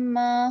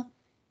gamma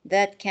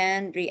that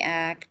can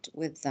react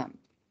with them.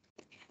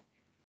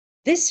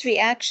 This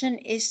reaction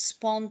is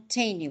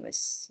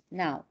spontaneous.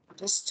 Now,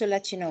 just to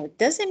let you know, it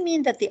doesn't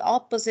mean that the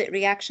opposite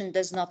reaction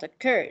does not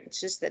occur.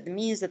 It's just that it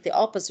means that the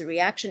opposite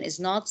reaction is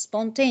not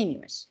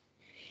spontaneous.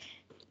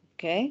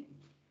 Okay.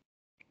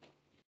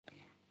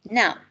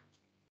 Now,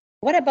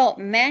 what about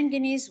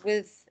manganese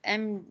with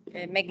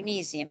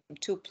magnesium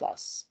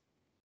 2+?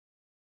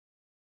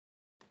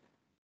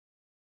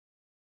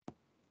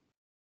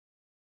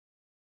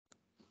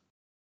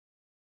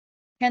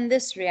 Can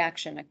this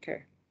reaction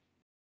occur?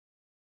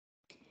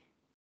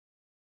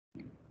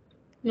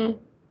 No.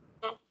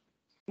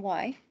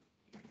 Why?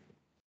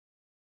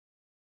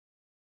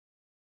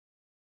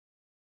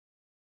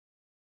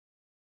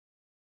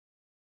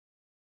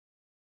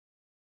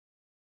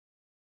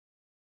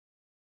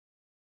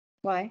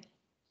 Why?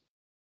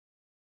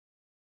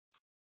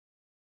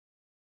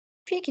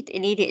 فيك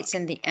تقولي لي it's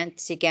in the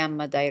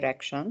anti-gamma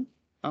direction,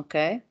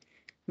 okay?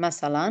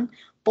 مثلا,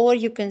 or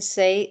you can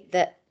say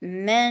that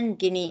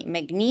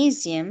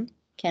magnesium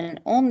can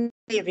only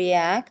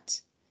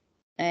react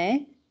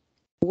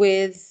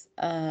with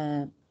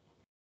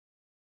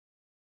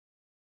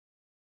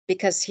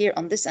because here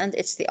on this end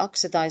it's the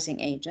oxidizing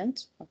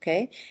agent,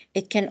 okay?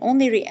 It can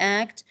only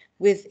react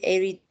with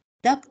a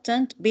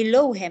reductant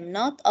below him,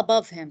 not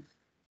above him,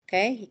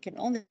 okay? He can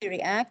only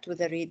react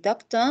with a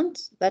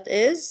reductant that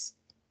is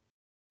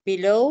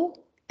below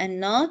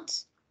and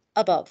not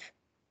above.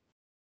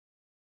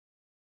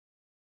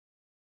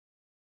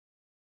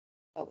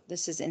 So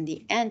this is in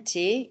the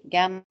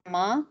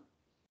anti-gamma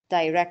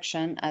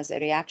direction as a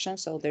reaction,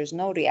 so there's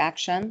no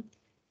reaction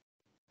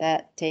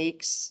that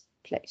takes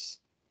place.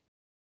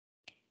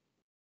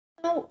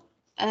 Now,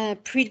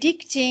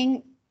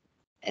 predicting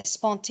a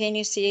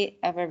spontaneity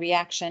of a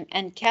reaction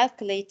and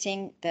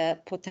calculating the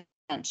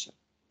potential.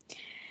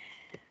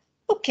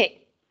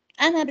 Okay,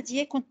 أنا بدي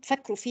إياكم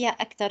تفكروا فيها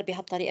أكثر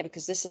بهالطريقة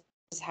because this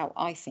is how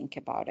I think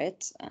about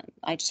it.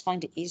 I just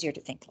find it easier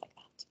to think like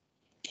that.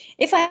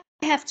 If I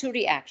have two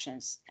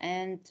reactions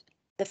and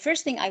the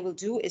first thing I will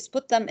do is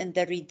put them in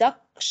the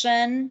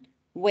reduction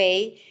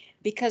way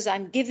because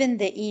I'm given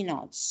the E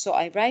nodes. So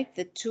I write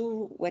the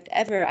two,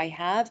 whatever I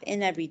have,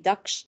 in a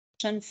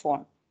reduction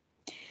form.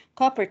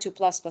 Copper 2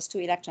 plus 2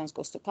 electrons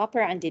goes to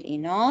copper. عندي الإي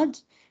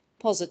نود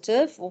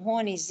positive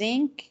وهون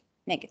zinc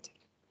negative.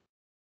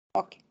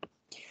 Okay.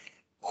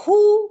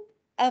 Who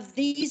of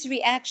these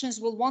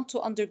reactions will want to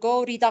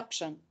undergo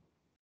reduction?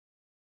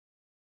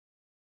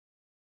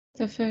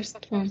 The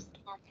first one.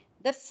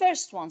 The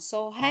first one.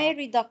 So high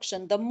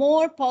reduction, the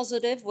more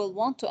positive will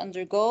want to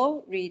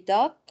undergo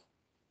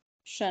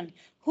reduction.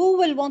 Who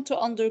will want to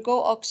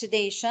undergo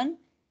oxidation?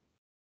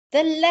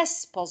 The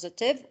less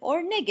positive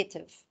or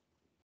negative.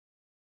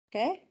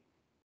 Okay,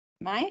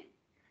 Mai?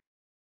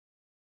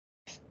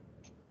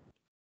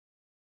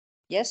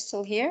 Yes,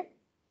 still here?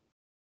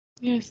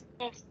 Yes.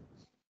 Okay.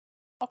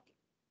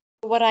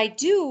 What I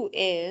do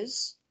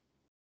is,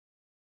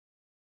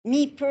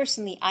 me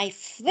personally, I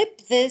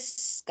flip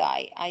this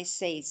guy. I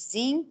say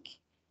zinc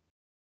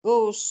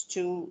goes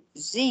to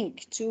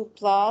zinc 2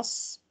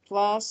 plus 2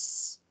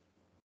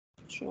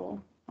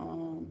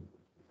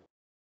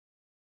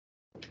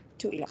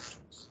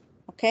 electrons.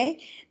 Okay,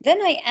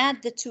 then I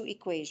add the two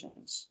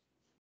equations.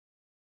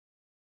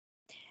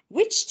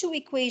 Which two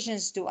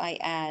equations do I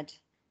add?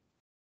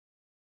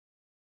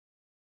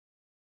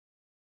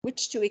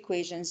 Which two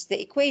equations?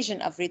 The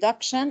equation of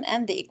reduction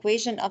and the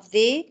equation of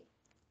the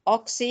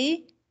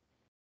oxidation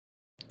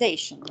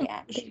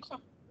reaction.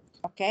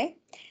 Okay,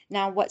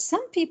 now what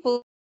some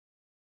people,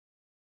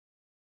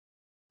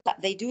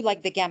 they do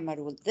like the gamma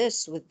rule.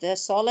 This with the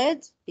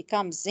solid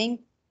becomes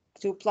zinc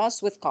 2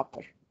 plus with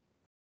copper.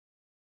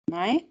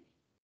 Right?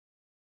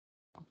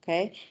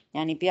 Okay,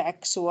 يعني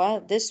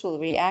بيعكسوها. This will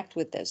react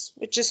with this,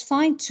 which is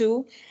fine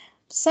too.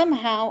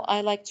 Somehow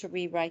I like to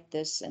rewrite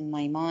this in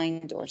my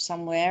mind or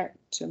somewhere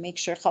to make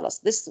sure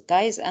خلاص, this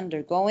guy is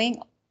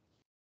undergoing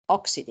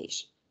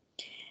oxidation.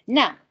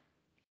 Now,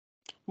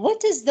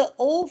 what is the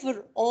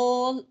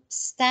overall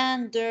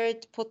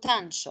standard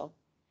potential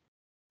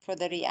for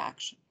the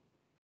reaction?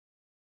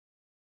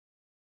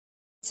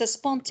 It's a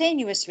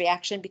spontaneous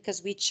reaction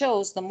because we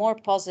chose the more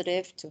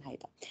positive to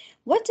hide.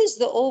 What is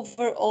the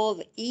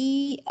overall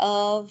E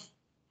of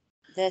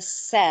the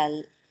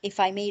cell if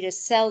I made a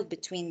cell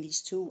between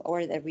these two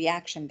or the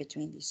reaction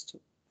between these two?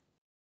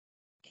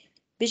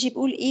 بيجي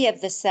بقول E of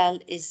the cell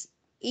is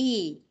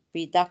E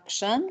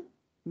reduction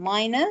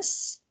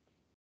minus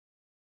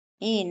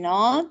E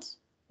naught,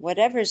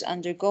 whatever is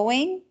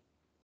undergoing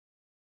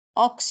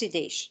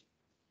oxidation.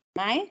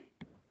 معي?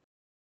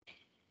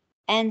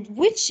 And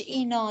which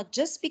E naught,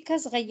 just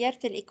because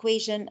غيرت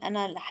الإيكويشن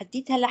أنا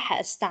حديت هلا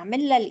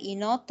حاستعملها الإي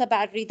naught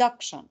تبع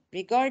reduction,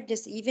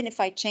 regardless even if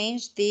I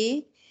change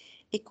the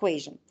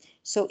equation.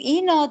 So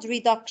E naught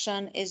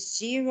reduction is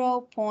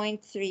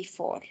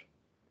 0.34.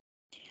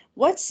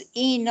 What's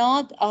E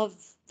naught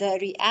of the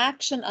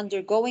reaction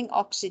undergoing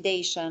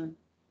oxidation?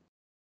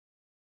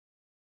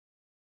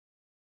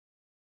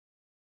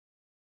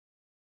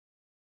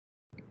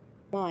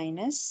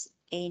 Minus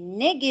a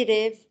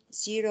negative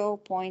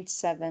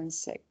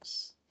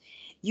 0.76.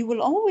 You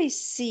will always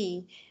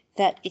see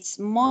that it's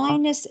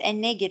minus a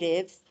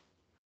negative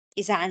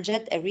is عن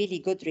جد a really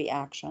good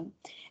reaction.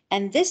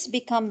 And this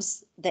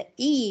becomes the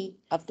E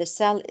of the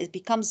cell, it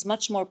becomes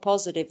much more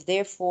positive.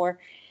 Therefore,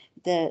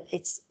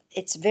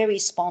 it's very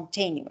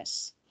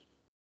spontaneous.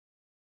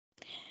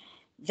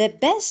 The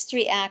best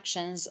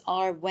reactions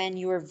are when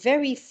you're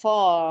very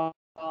far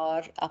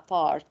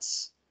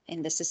apart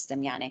in the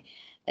system. يعني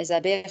إذا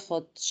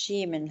باخد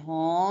شي من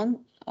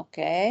هون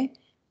أوكي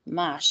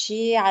مع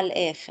شي على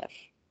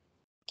الآخر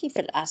كيف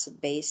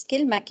الأسيد بيس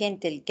كل ما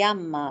كانت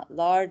الجاما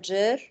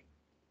larger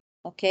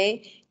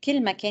أوكي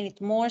كل ما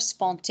كانت more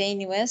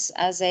spontaneous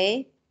as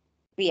a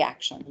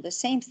reaction. The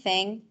same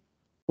thing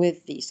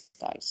with these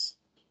guys.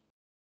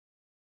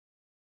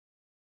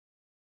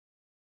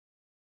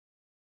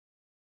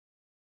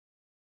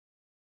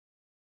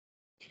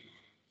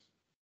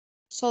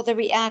 So the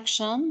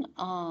reaction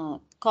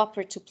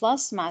copper to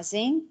plus مع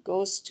zinc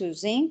goes to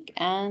zinc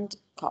and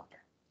copper.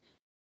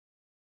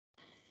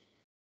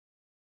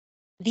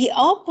 The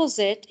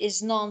opposite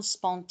is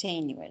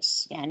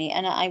non-spontaneous. يعني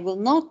I will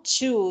not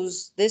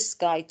choose this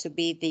guy to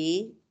be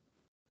the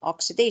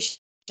oxidation.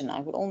 I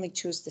will only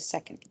choose the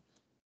second.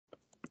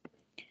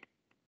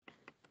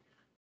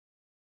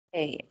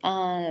 Okay.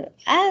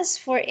 As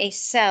for a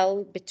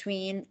cell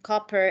between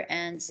copper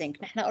and zinc,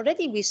 نحن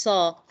already we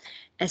saw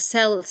a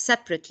cell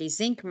separately,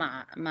 zinc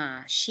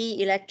مع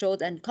she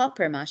electrode and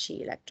copper مع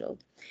she electrode.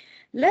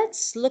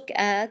 Let's look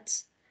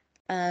at,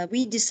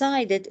 we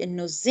decided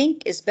إنه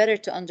zinc is better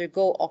to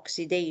undergo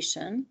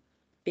oxidation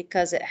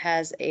because it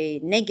has a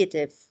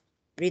negative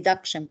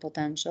reduction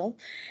potential,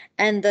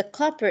 and the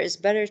copper is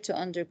better to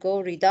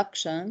undergo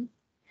reduction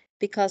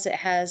because it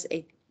has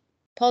a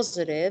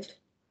positive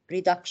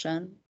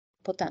reduction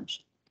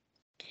potential.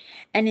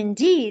 And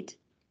indeed,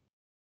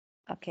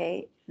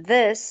 okay,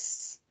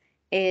 this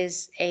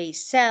is a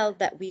cell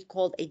that we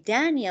call a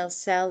Daniell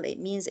cell. It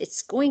means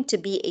it's going to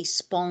be a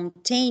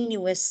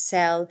spontaneous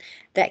cell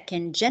that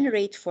can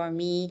generate for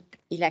me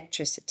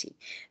electricity.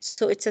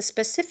 So it's a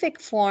specific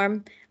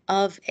form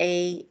of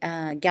a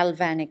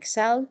galvanic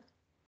cell,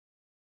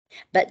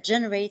 but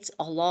generates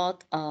a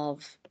lot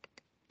of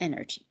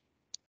energy.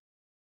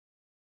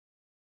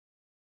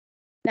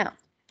 Now,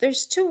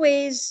 there's two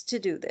ways to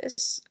do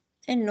this.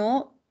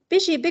 إنه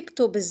بيجي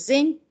بكتب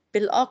الزنك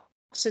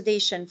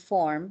بالoxidation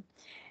form,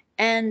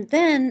 and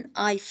then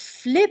I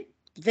flip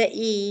the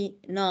E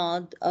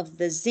node of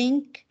the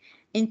zinc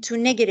into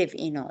negative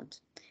E node.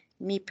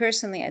 Me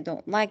personally, I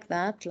don't like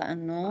that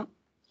لأنه,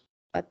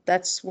 but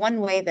that's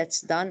one way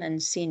that's done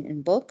and seen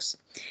in books.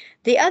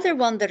 The other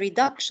one, the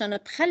reduction,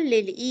 بخلي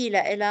الإي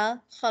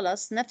لإلها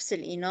خلص نفس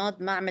الإي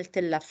نود ما عملت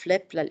لها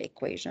flip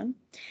للإيكويشن.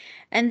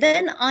 And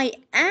then I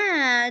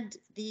add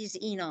these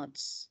E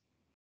nodes.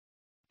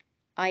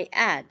 I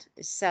add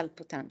cell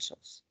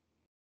potentials.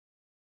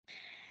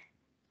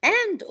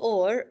 And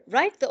or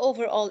write the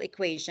overall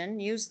equation,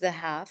 use the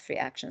half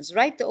reactions,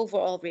 write the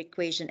overall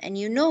equation, and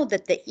you know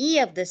that the E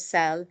of the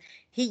cell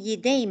هي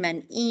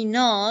دايما E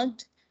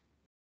node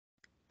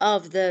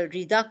of the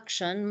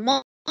reduction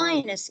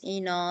minus E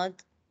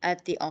node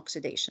at the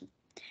oxidation.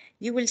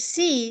 You will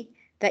see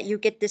that you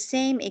get the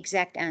same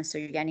exact answer.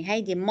 يعني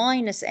هيدي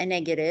minus a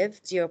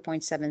negative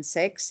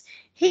 0.76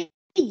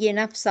 هي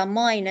نفسها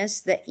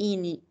minus the E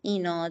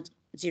node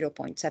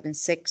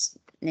 0.76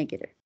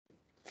 negative.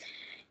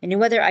 And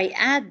whether I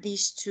add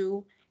these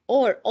two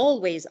or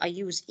always I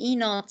use E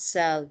node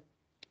cell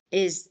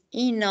is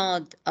E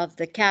node of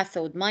the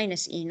cathode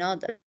minus E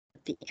node of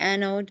the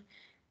anode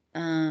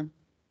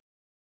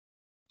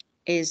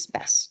is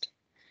best.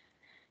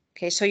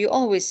 Okay, so you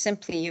always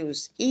simply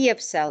use E of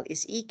cell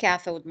is E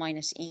cathode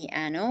minus E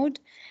anode,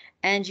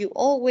 and you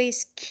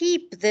always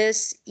keep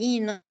this E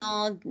node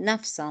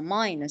نفسها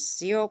minus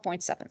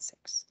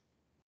 0.76.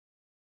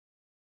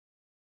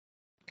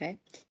 Okay.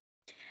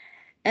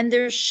 And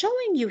they're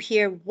showing you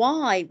here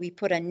why we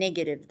put a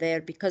negative there,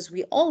 because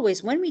we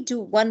always, when we do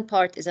one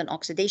part is an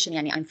oxidation,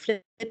 يعني I'm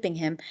flipping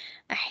him,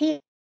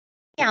 أحيانا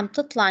عم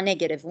تطلع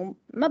negative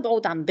وما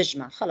بعود عم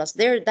بجمع خلص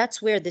there,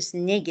 that's where this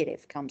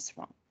negative comes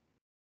from.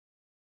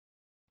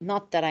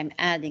 Not that I'm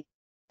adding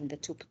the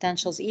two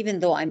potentials, even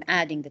though I'm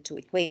adding the two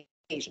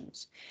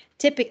equations.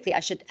 Typically, I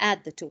should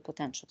add the two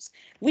potentials,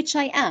 which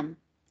I am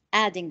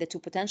adding the two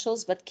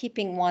potentials, but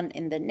keeping one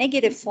in the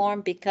negative form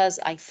because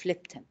I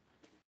flipped him.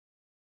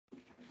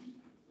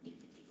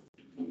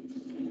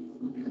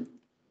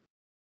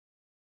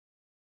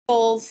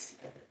 Solve,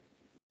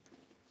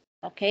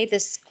 okay,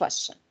 this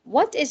question.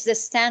 What is the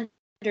standard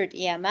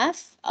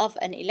EMF of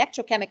an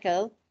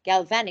electrochemical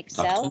galvanic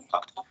cell?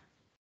 Doctor?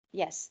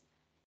 Yes.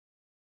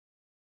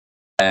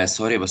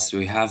 Sorry, but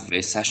we have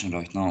a session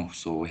right now,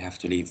 so we have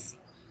to leave.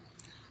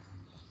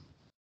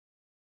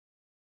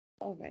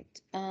 All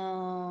right.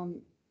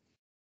 I'm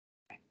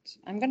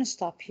going to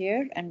stop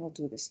here and we'll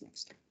do this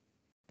next time.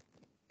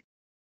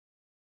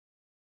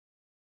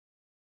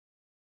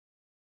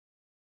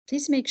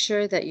 Please make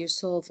sure that you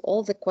solve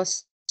all the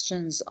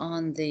questions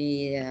on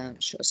the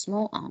شو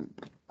اسمه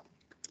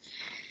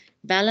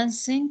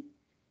balancing,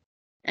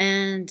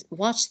 and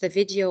watch the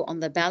video on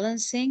the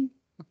balancing.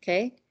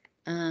 Okay.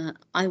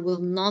 I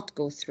will not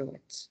go through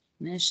it.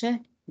 ماشي.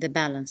 The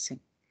balancing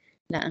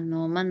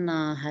لأنه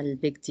منا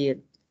هالbig deal.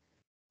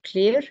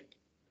 Clear?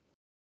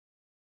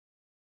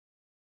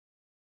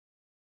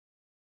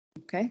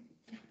 Okay.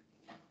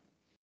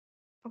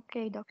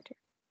 Okay, doctor.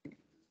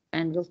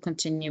 And we'll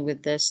continue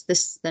with this.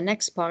 The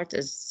next part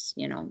is,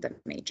 the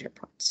major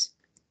parts.